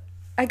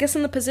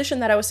in the position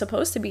that I was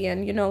supposed to be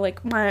in,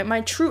 like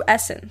my true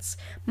essence.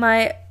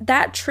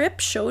 That trip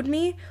showed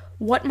me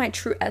what my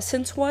true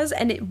essence was,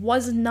 and it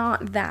was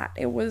not that.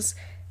 It was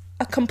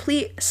a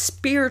complete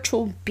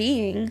spiritual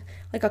being,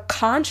 like a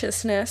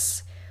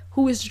consciousness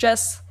who is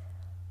just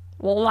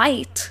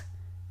light.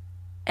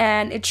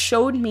 And it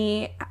showed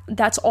me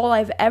that's all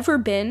I've ever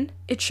been.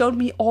 It showed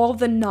me all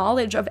the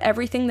knowledge of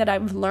everything that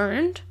I've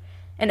learned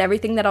and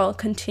everything that I'll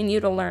continue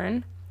to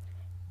learn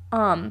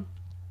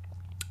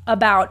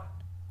about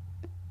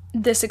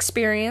this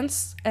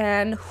experience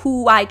and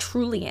who I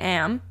truly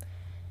am.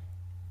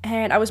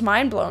 And I was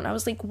mind blown. I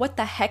was like, what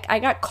the heck? I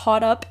got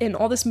caught up in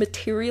all this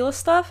material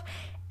stuff,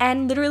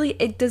 and literally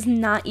it does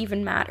not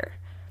even matter.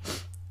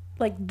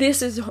 Like,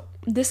 this is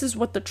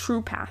what the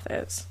true path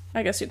is,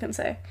 I guess you can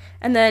say.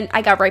 And then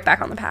I got right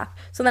back on the path.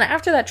 So then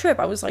after that trip,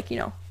 I was like,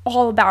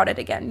 all about it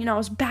again. I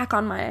was back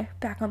on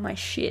my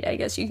shit, I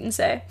guess you can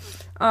say.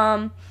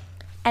 And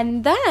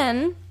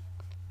then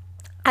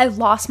I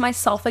lost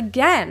myself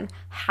again.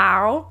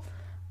 How?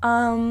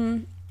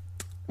 I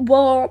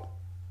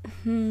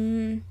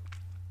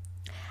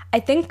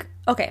think,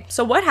 okay,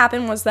 so what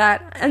happened was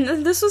that,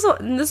 and this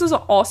was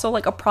also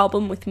like a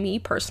problem with me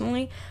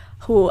personally,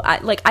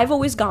 I've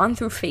always gone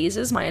through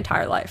phases my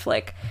entire life,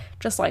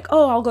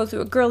 I'll go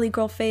through a girly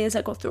girl phase,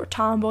 I go through a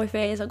tomboy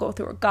phase, I go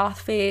through a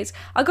goth phase,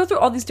 I go through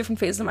all these different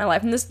phases in my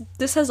life, and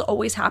this has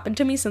always happened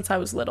to me since I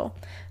was little.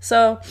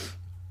 So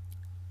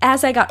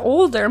as I got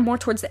older, more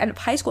towards the end of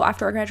high school,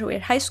 after I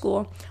graduated high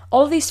school,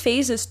 all of these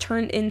phases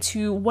turned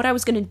into what I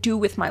was going to do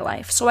with my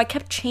life. So I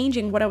kept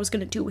changing what I was going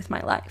to do with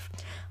my life.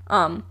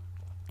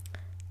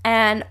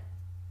 And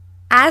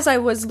as I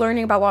was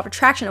learning about law of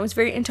attraction, I was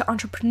very into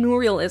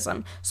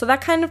entrepreneurialism. So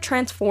that kind of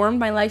transformed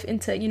my life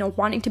into,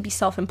 wanting to be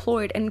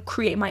self-employed and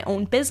create my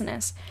own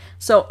business.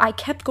 So I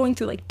kept going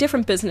through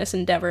different business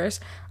endeavors.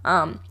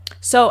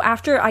 So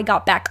after I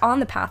got back on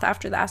the path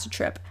after the acid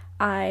trip,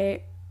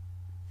 I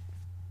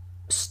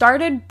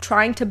started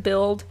trying to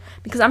build,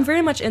 because I'm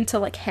very much into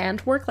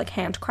handwork,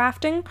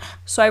 handcrafting.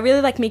 So I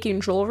really like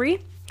making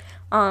jewelry.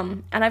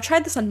 And I've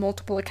tried this on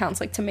multiple accounts,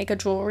 to make a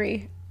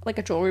jewelry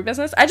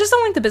business. I just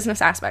don't like the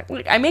business aspect.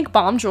 I make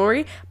bomb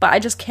jewelry, but I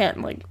just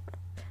can't,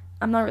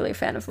 I'm not really a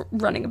fan of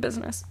running a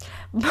business.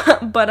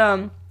 But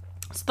so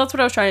that's what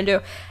I was trying to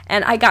do.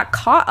 And I got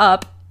caught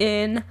up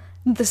in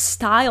the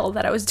style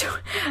that I was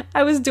doing.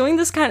 I was doing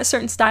this kind of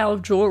certain style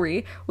of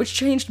jewelry, which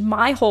changed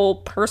my whole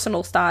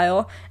personal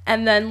style.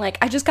 And then,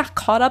 I just got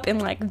caught up in,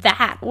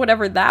 that,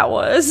 whatever that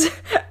was.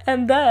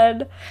 And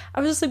then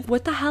I was just like,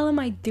 what the hell am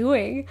I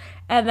doing?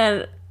 And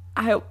then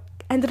I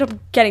ended up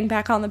getting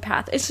back on the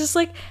path. It's just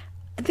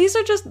these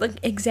are just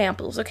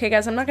examples, okay,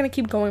 guys? I'm not gonna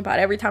keep going about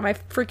every time I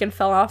freaking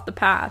fell off the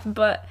path,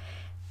 but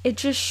it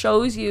just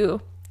shows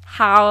you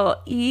how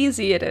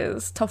easy it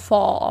is to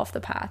fall off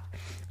the path.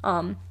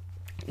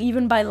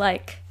 Even by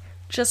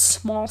just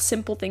small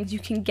simple things, you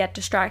can get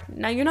distracted.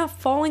 Now, you're not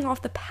falling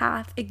off the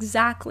path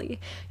exactly.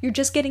 You're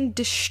just getting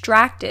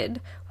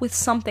distracted with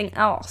something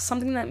else,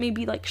 something that may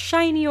be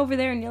shiny over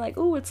there, and you're like,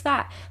 oh, what's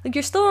that?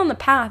 You're still on the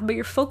path, but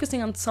you're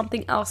focusing on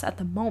something else at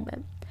the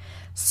moment.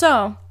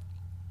 So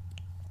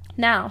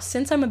now,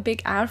 since I'm a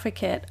big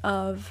advocate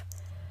of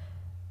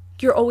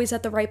you're always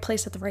at the right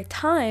place at the right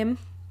time,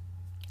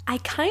 I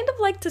kind of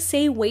like to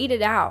say wait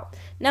it out.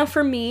 Now,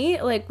 for me,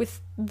 with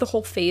the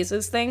whole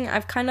phases thing,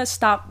 I've kind of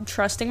stopped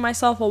trusting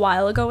myself a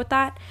while ago with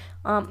that.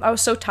 I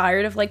was so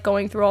tired of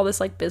going through all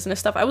this business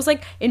stuff. I was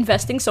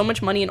investing so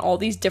much money in all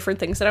these different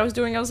things that I was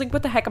doing. I was like,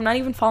 what the heck? I'm not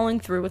even following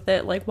through with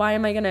it. Why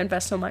am I going to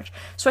invest so much?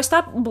 So I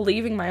stopped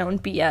believing my own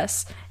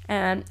BS,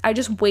 and I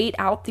just wait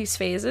out these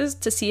phases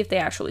to see if they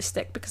actually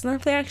stick. Because then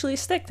if they actually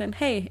stick, then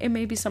hey, it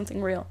may be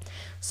something real.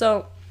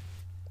 So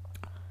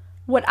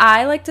what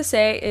I like to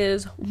say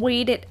is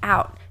wait it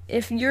out.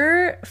 If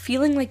you're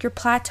feeling like you're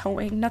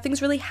plateauing, nothing's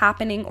really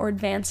happening or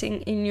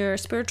advancing in your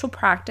spiritual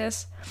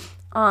practice,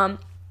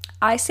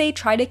 I say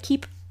try to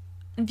keep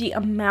the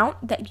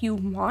amount that you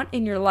want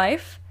in your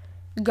life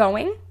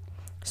going.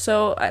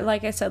 So,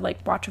 like I said,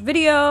 watch a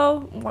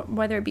video,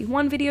 whether it be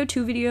one video,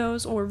 2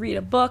 videos, or read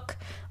a book,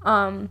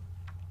 or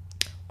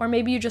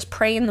maybe you just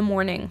pray in the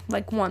morning,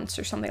 once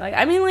or something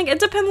it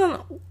depends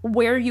on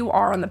where you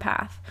are on the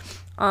path.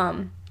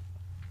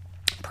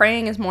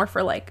 Praying is more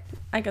for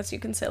I guess you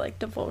can say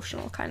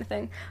devotional kind of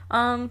thing.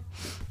 I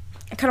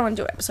kind of want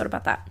to do an episode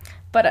about that,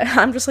 but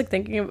I'm just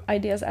thinking of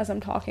ideas as I'm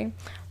talking.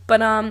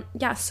 But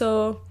yeah,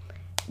 so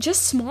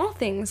just small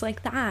things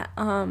like that.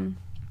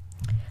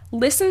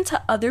 Listen to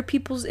other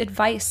people's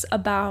advice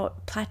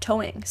about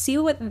plateauing. See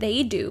what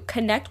they do.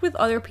 Connect with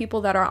other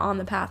people that are on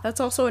the path. That's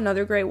also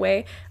another great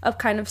way of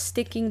kind of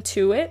sticking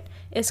to it,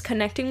 is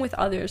connecting with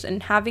others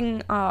and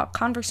having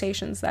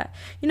conversations that,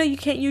 you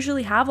can't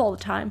usually have all the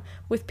time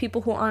with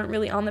people who aren't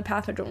really on the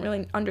path or don't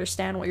really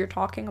understand what you're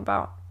talking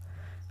about.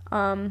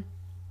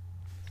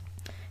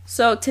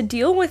 So to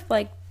deal with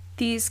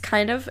these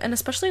kind of, and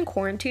especially in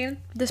quarantine,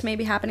 this may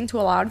be happening to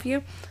a lot of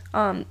you,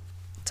 to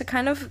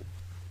kind of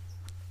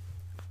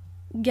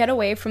get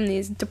away from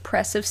these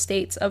depressive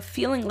states of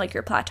feeling like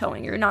you're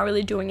plateauing, you're not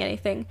really doing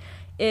anything,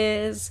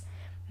 is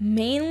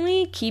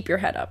mainly keep your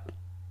head up.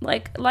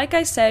 Like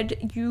I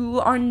said, you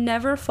are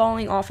never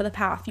falling off of the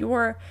path. You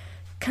are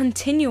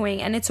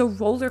continuing, and it's a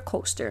roller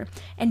coaster.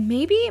 And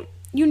maybe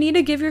you need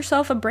to give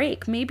yourself a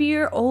break. Maybe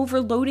you're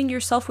overloading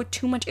yourself with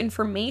too much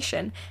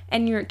information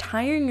and you're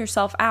tiring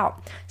yourself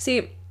out.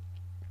 See,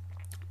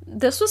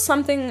 this was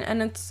something,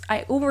 and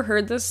I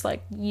overheard this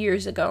like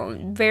years ago,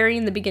 very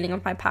in the beginning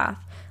of my path.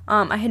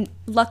 I had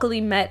luckily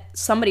met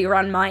somebody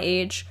around my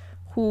age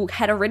who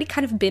had already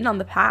kind of been on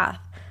the path.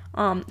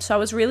 So I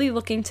was really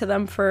looking to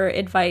them for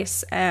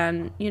advice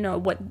and, you know,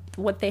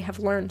 what they have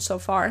learned so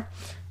far.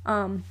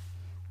 And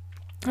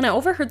I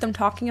overheard them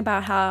talking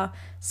about how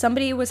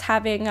somebody was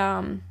having,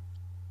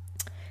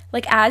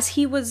 like, as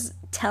he was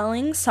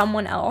telling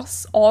someone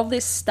else all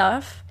this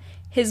stuff,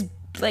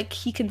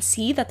 he can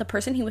see that the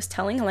person he was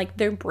telling, like,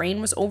 their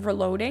brain was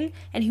overloading,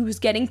 and he was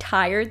getting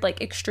tired,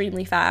 like,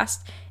 extremely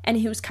fast, and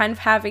he was kind of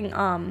having,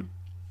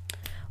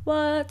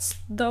 what's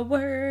the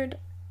word?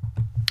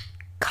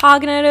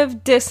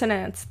 Cognitive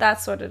dissonance.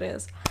 That's what it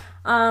is.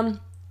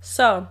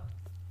 So,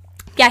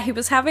 yeah, he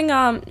was kind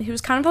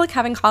of like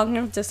having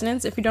cognitive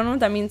dissonance. If you don't know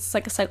what that means, it's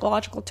like a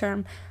psychological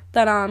term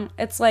that,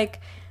 it's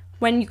like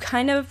when you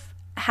kind of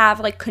have,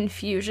 like,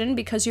 confusion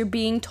because you're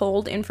being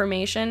told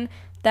information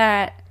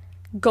that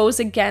goes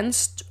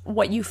against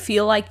what you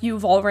feel like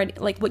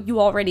what you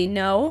already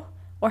know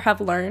or have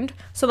learned.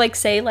 So, like,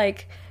 say,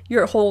 like,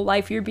 your whole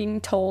life you're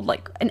being told,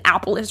 like, an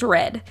apple is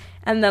red,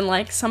 and then,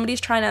 like, somebody's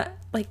trying to,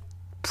 like,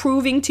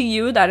 proving to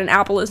you that an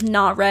apple is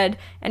not red,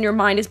 and your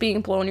mind is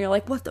being blown, you're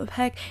like, what the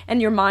heck?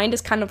 And your mind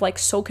is kind of, like,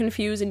 so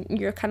confused, and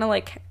you're kind of,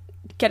 like,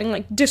 getting,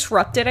 like,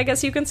 disrupted, I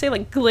guess you can say,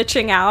 like,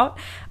 glitching out.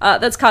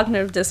 That's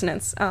cognitive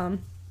dissonance.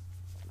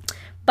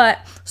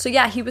 But, so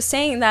yeah, he was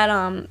saying that,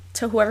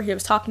 to whoever he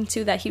was talking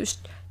to, that he was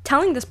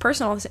telling this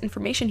person all this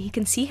information. He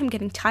can see him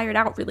getting tired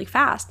out really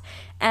fast,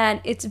 and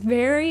it's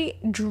very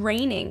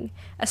draining,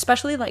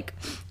 especially, like,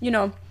 you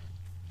know,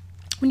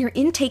 when you're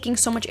intaking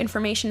so much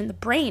information in the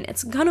brain,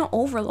 it's gonna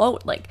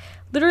overload. Like,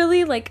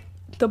 literally, like,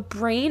 the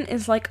brain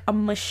is like a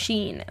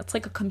machine. It's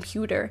like a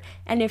computer,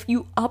 and if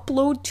you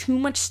upload too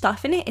much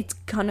stuff in it, it's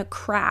gonna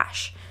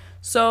crash.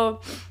 So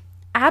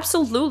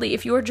absolutely,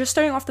 if you're just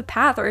starting off the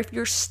path, or if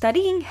you're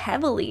studying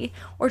heavily,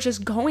 or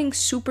just going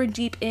super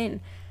deep in,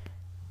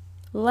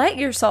 let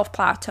yourself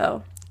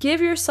plateau.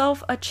 Give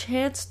yourself a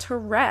chance to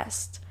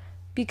rest,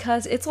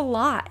 because it's a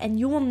lot, and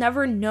you will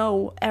never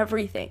know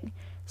everything.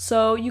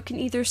 So you can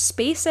either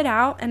space it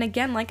out, and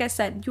again, like I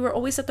said, you are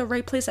always at the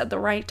right place at the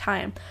right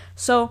time.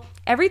 So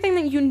everything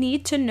that you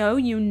need to know,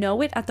 you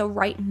know it at the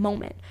right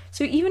moment.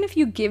 So even if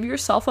you give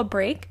yourself a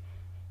break,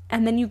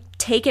 and then you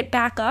take it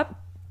back up,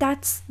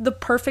 that's the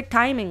perfect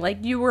timing.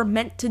 Like, you were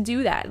meant to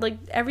do that. Like,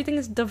 everything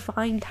is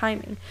divine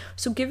timing.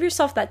 So give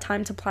yourself that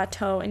time to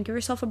plateau and give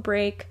yourself a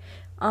break.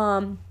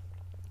 Don't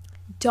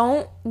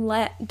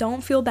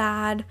feel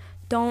bad.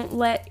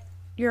 Don't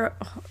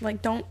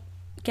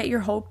get your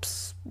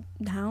hopes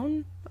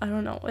down. I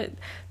don't know.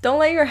 Don't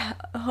let your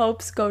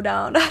hopes go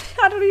down. I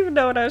don't even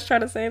know what I was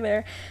trying to say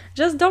there.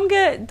 Just don't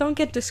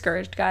get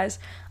discouraged, guys.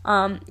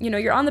 You know,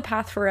 you're on the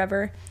path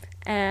forever,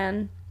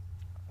 and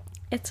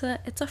it's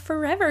a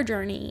forever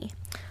journey.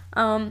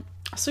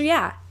 So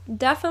yeah,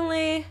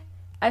 definitely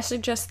I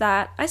suggest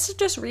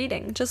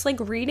reading, just like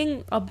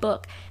reading a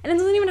book. And it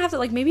doesn't even have to,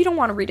 like, maybe you don't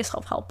want to read a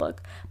self-help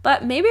book,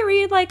 but maybe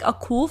read like a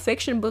cool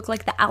fiction book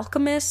like The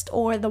Alchemist,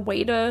 or The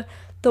Way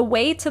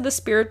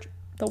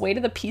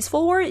of the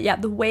Peaceful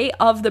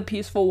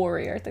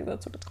Warrior. I think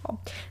that's what it's called.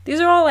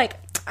 These are all, like,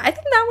 I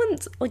think that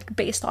one's like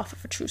based off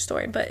of a true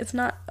story, but it's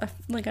not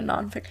like a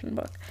nonfiction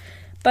book.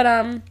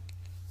 But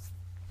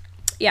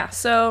yeah,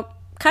 so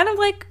kind of,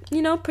 like,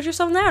 you know, put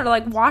yourself in there, to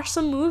like watch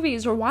some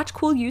movies or watch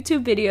cool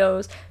YouTube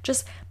videos.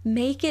 Just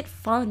make it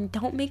fun.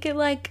 Don't make it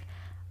like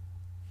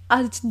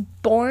a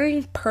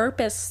boring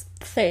purpose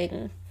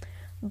thing.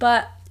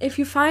 But if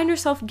you find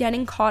yourself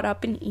getting caught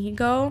up in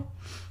ego,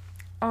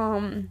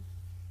 then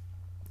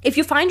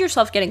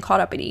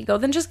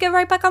just get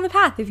right back on the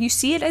path. If you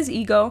see it as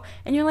ego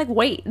and you're like,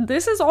 wait,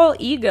 this is all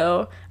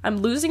ego, I'm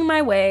losing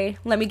my way,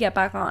 let me get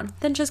back on,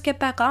 then just get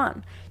back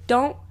on.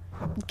 Don't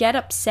get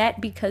upset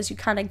because you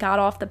kind of got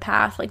off the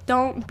path. Like,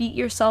 don't beat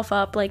yourself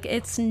up. Like,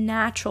 it's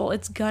natural.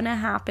 It's gonna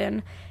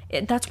happen.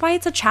 That's why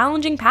it's a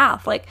challenging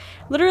path. Like,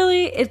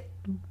 literally,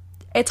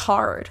 it's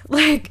hard.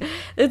 Like,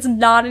 it's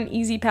not an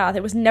easy path.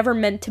 It was never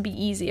meant to be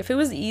easy. If it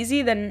was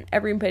easy, then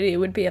everybody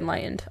would be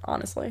enlightened,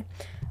 honestly.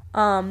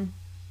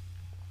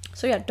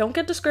 So yeah, don't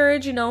get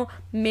discouraged, you know,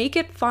 make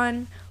it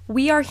fun.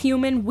 We are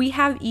human. We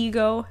have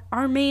ego.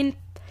 Our main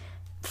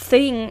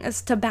thing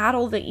is to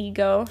battle the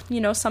ego.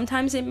 You know,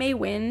 sometimes it may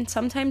win,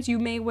 sometimes you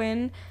may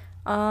win.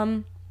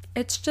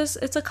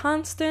 It's a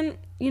constant,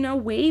 you know,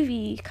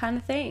 wavy kind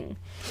of thing.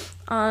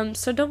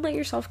 So don't let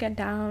yourself get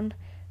down.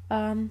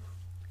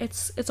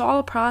 It's all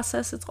a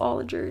process, it's all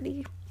a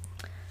journey.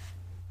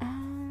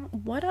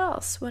 what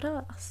else?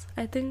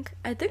 I think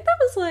that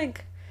was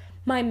like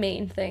my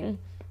main thing.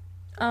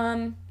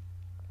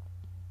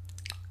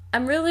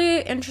 I'm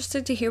really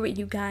interested to hear what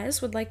you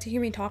guys would like to hear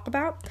me talk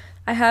about.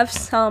 I have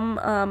some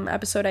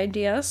episode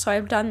ideas, so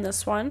I've done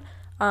this one.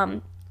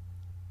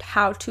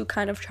 How to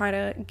kind of try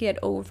to get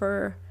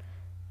over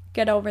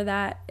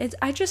that.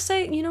 I just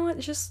say, you know what,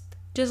 just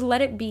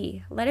let it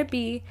be. Let it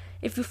be.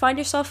 If you find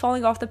yourself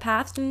falling off the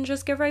path, then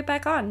just get right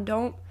back on.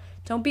 Don't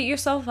beat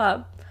yourself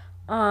up.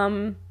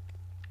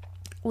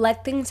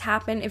 Let things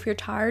happen. If you're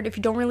tired, if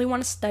you don't really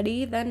want to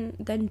study, then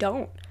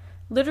don't.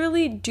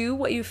 Literally do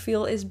what you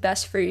feel is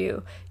best for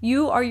you.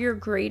 You are your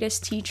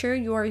greatest teacher.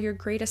 You are your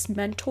greatest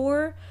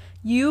mentor.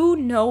 You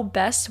know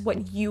best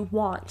what you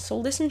want. So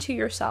listen to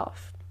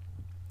yourself.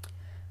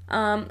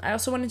 I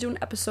also want to do an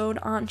episode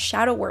on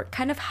shadow work,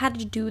 kind of how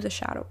to do the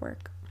shadow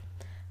work.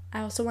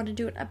 I also want to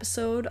do an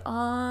episode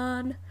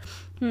on,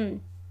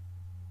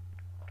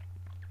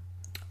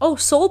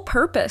 soul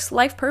purpose,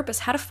 life purpose,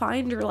 how to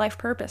find your life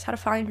purpose, how to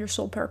find your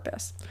soul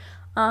purpose.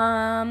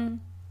 There's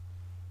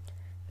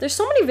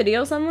so many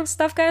videos on this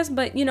stuff, guys,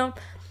 but,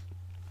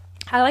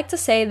 I like to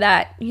say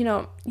that,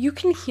 you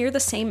can hear the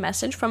same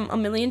message from a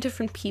million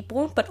different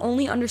people, but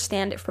only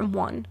understand it from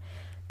one.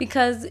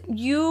 Because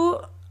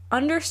you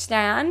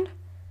understand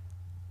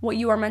what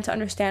you are meant to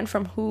understand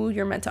from who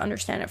you're meant to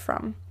understand it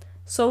from.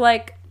 So,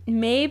 like,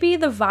 maybe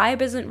the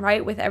vibe isn't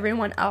right with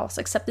everyone else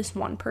except this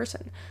one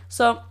person.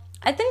 So,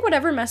 I think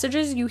whatever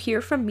messages you hear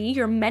from me,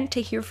 you're meant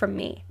to hear from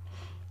me.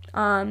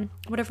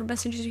 Whatever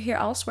messages you hear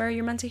elsewhere,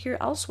 you're meant to hear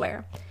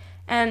elsewhere.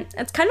 And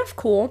it's kind of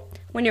cool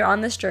when you're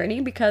on this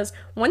journey, because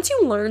once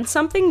you learn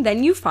something,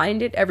 then you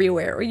find it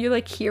everywhere, or you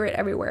like hear it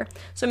everywhere.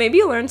 So maybe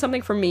you learn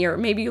something from me, or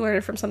maybe you learn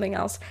it from something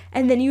else,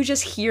 and then you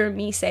just hear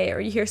me say it, or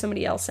you hear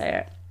somebody else say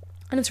it.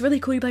 And it's really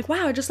cool. You're like,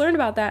 wow, I just learned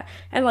about that.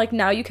 And like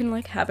now you can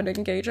like have an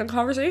engaging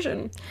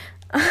conversation.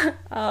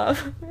 But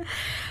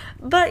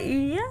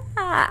yeah,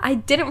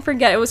 I didn't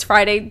forget it was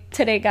Friday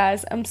today,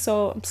 guys. I'm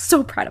so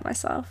proud of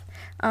myself.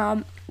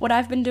 What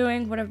I've been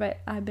doing, what have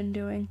I been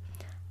doing?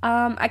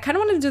 I kind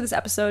of wanted to do this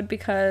episode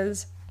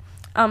because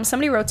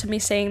somebody wrote to me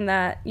saying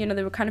that,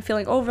 they were kind of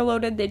feeling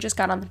overloaded. They just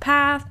got on the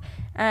path,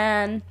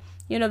 and,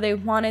 they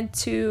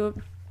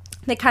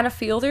kind of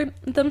feel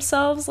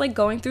themselves like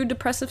going through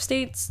depressive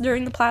states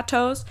during the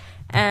plateaus.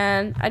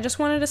 And I just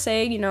wanted to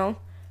say,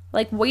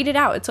 like, wait it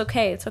out. It's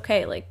okay.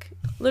 Like,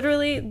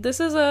 literally, this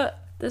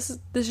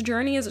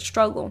journey is a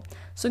struggle.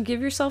 So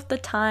give yourself the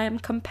time,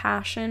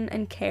 compassion,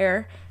 and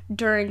care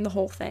during the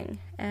whole thing,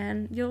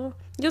 and you'll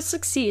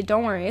succeed.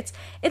 Don't worry.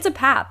 It's a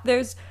path.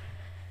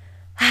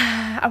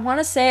 I want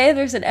to say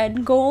there's an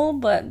end goal,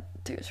 but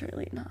there's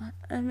really not.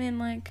 I mean,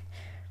 like,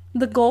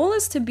 the goal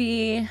is to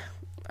be,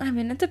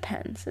 it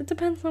depends. It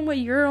depends on what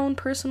your own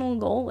personal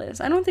goal is.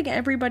 I don't think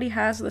everybody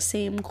has the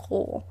same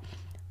goal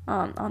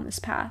on this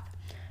path.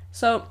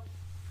 So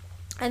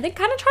I think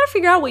kind of try to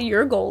figure out what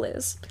your goal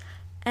is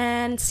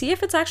and see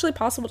if it's actually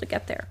possible to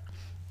get there.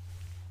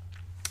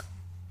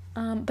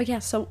 But yeah,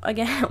 so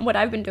again, what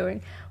I've been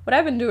doing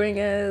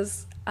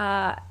is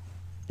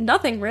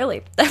nothing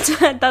really. That's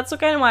kind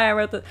of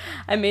why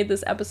I made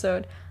this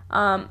episode.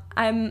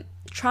 I'm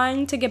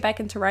trying to get back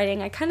into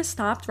writing. I kind of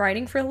stopped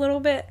writing for a little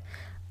bit,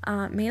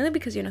 mainly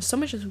because, so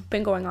much has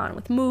been going on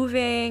with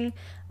moving,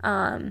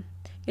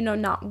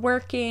 not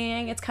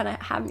working. It's kind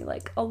of had me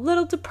like a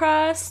little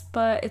depressed,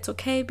 but it's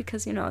okay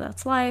because,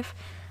 that's life.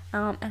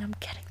 And I'm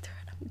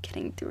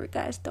getting through it,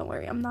 guys. Don't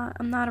worry. I'm not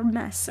a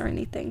mess or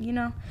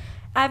anything,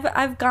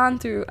 I've gone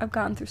through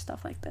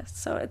stuff like this,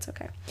 so it's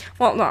okay.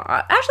 Well, no,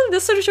 actually,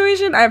 this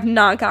situation I have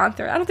not gone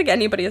through. I don't think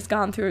anybody has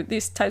gone through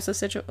these types of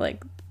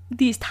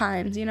these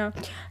times,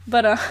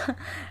 But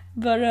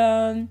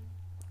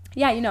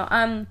yeah,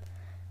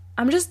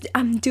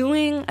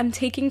 I'm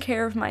taking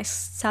care of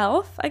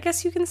myself, I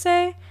guess you can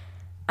say.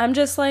 I'm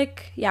just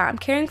like, yeah, I'm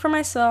caring for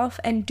myself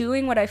and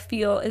doing what I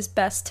feel is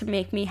best to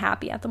make me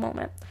happy at the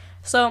moment.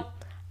 So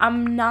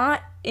I'm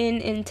not in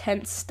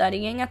intense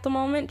studying at the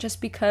moment, just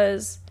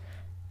because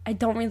I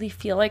don't really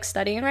feel like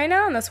studying right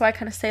now, and that's why I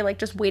kind of say, like,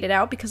 just wait it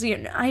out, because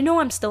I know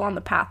I'm still on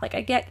the path. Like,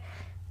 I get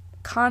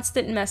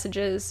constant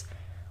messages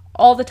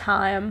all the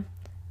time.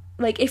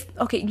 Like,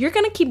 you're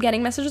gonna keep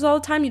getting messages all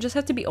the time, you just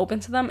have to be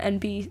open to them and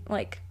be,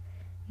 like,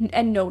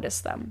 and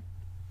notice them.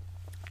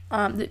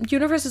 The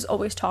universe is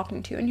always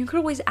talking to you, and you could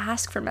always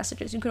ask for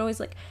messages. You could always,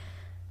 like,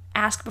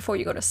 ask before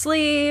you go to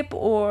sleep,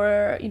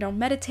 or,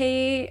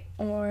 meditate,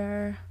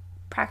 or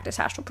practice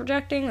astral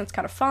projecting. That's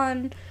kind of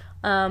fun.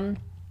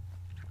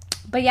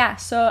 But yeah,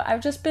 so I've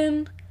just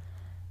been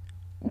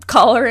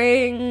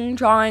coloring,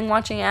 drawing,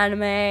 watching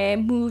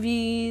anime,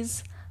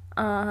 movies,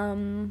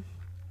 working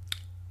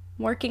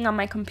on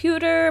my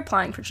computer,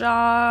 applying for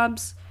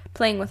jobs,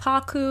 playing with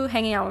Haku,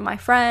 hanging out with my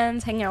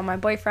friends, hanging out with my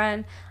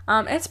boyfriend.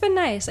 It's been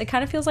nice. It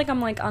kind of feels like I'm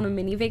like on a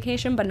mini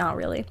vacation, but not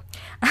really.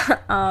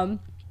 Yeah.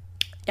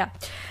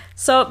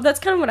 So that's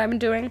kind of what I've been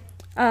doing.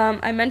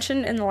 I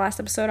mentioned in the last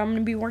episode I'm going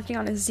to be working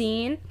on a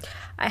zine.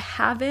 I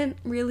haven't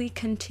really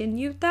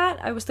continued that.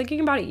 I was thinking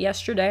about it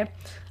yesterday.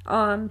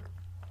 I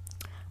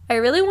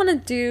really want to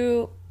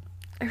do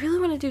I really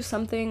want to do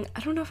something. I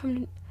don't know if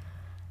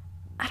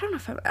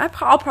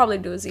I'll probably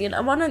do a zine.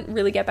 I want to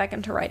really get back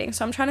into writing.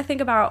 So I'm trying to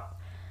think about,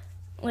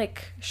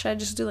 like, should I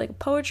just do, like, a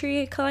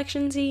poetry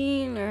collection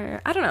zine, or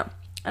I don't know.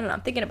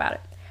 I'm thinking about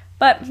it.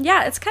 But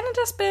yeah, it's kind of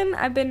just been,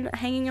 I've been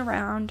hanging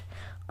around.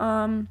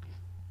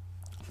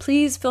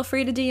 Please feel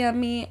free to DM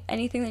me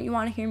anything that you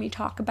want to hear me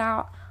talk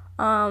about.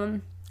 I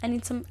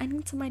need some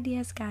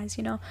ideas, guys.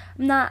 You know,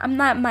 I'm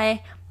not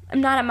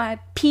at my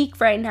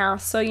peak right now,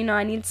 so you know,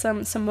 I need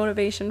some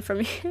motivation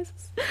from you.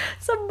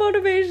 Some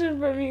motivation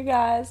from you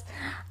guys.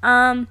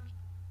 But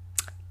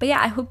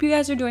yeah, I hope you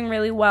guys are doing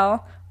really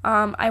well.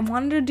 I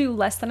wanted to do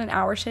less than an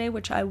hour today,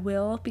 which I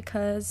will,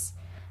 because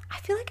I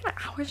feel like an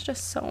hour is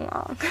just so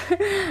long.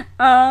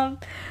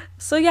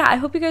 So yeah, I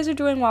hope you guys are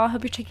doing well. I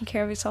hope you're taking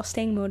care of yourself,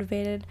 staying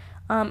motivated.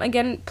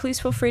 Again, please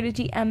feel free to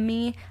DM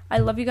me. I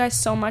love you guys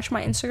so much.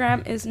 My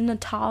Instagram is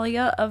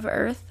Natalia of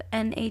Earth,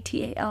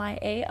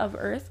 Natalia of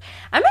Earth.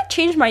 I might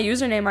change my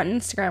username on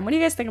Instagram. What do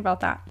you guys think about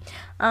that?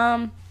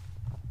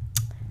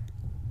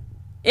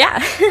 Yeah,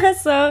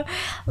 so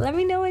let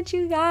me know what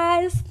you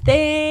guys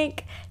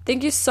think.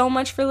 Thank you so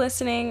much for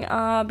listening.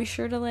 Be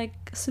sure to, like,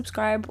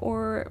 subscribe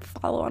or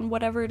follow on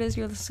whatever it is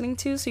you're listening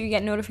to, so you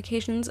get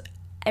notifications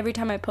every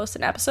time I post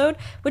an episode,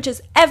 which is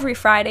every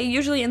Friday,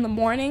 usually in the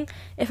morning.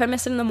 If I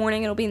miss it in the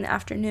morning, it'll be in the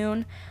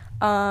afternoon.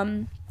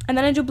 And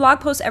then I do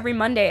blog posts every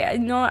Monday. I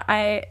know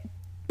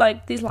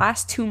like, these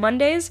last 2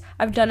 Mondays,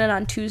 I've done it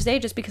on Tuesday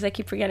just because I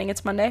keep forgetting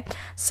it's Monday.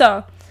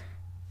 So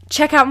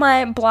check out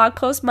my blog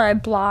post. My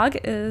blog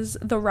is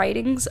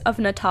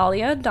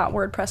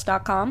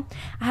thewritingsofnatalia.wordpress.com.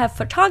 I have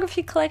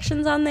photography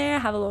collections on there. I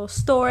have a little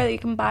store that you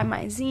can buy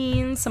my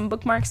zines, some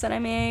bookmarks that I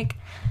make,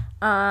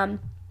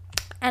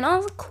 and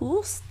all the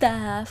cool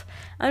stuff.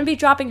 I'm going to be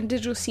dropping a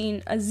digital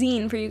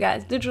zine for you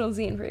guys.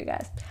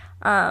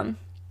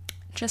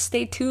 Just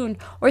stay tuned.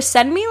 Or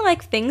send me,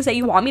 like, things that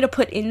you want me to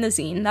put in the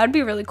zine. That would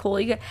be really cool.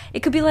 It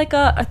could be like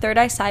a Third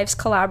Eye Sives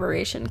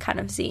collaboration kind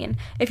of zine.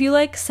 If you,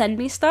 like, send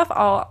me stuff,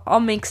 I'll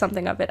make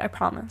something of it, I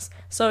promise.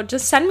 So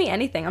just send me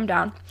anything. I'm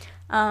down.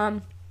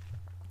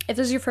 If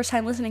this is your first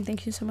time listening,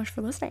 thank you so much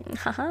for listening.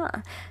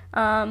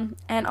 And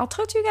I'll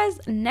talk to you guys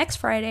next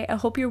Friday. I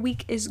hope your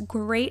week is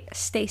great.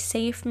 Stay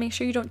safe. Make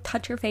sure you don't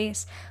touch your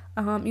face.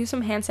 Use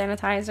some hand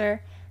sanitizer.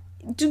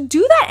 Do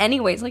that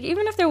anyways. Like,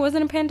 even if there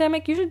wasn't a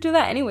pandemic, you should do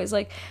that anyways.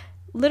 Like,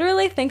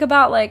 literally think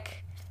about,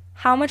 like,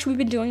 how much we've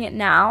been doing it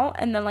now,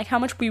 and then, like, how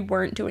much we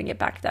weren't doing it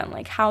back then.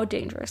 Like, how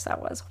dangerous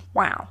that was.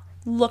 Wow.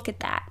 Look at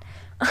that.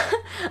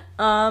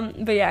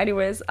 But yeah,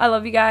 anyways, I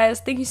love you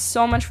guys. Thank you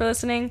so much for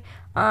listening.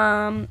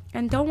 And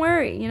don't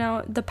worry, you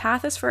know, the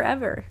path is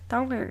forever.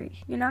 Don't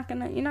worry. You're not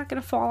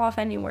gonna fall off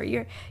anywhere.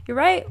 You're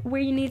right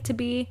where you need to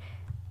be,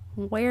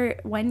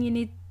 when you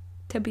need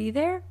to be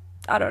there.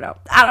 I don't know.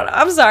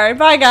 I'm sorry.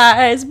 Bye,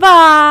 guys.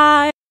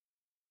 Bye.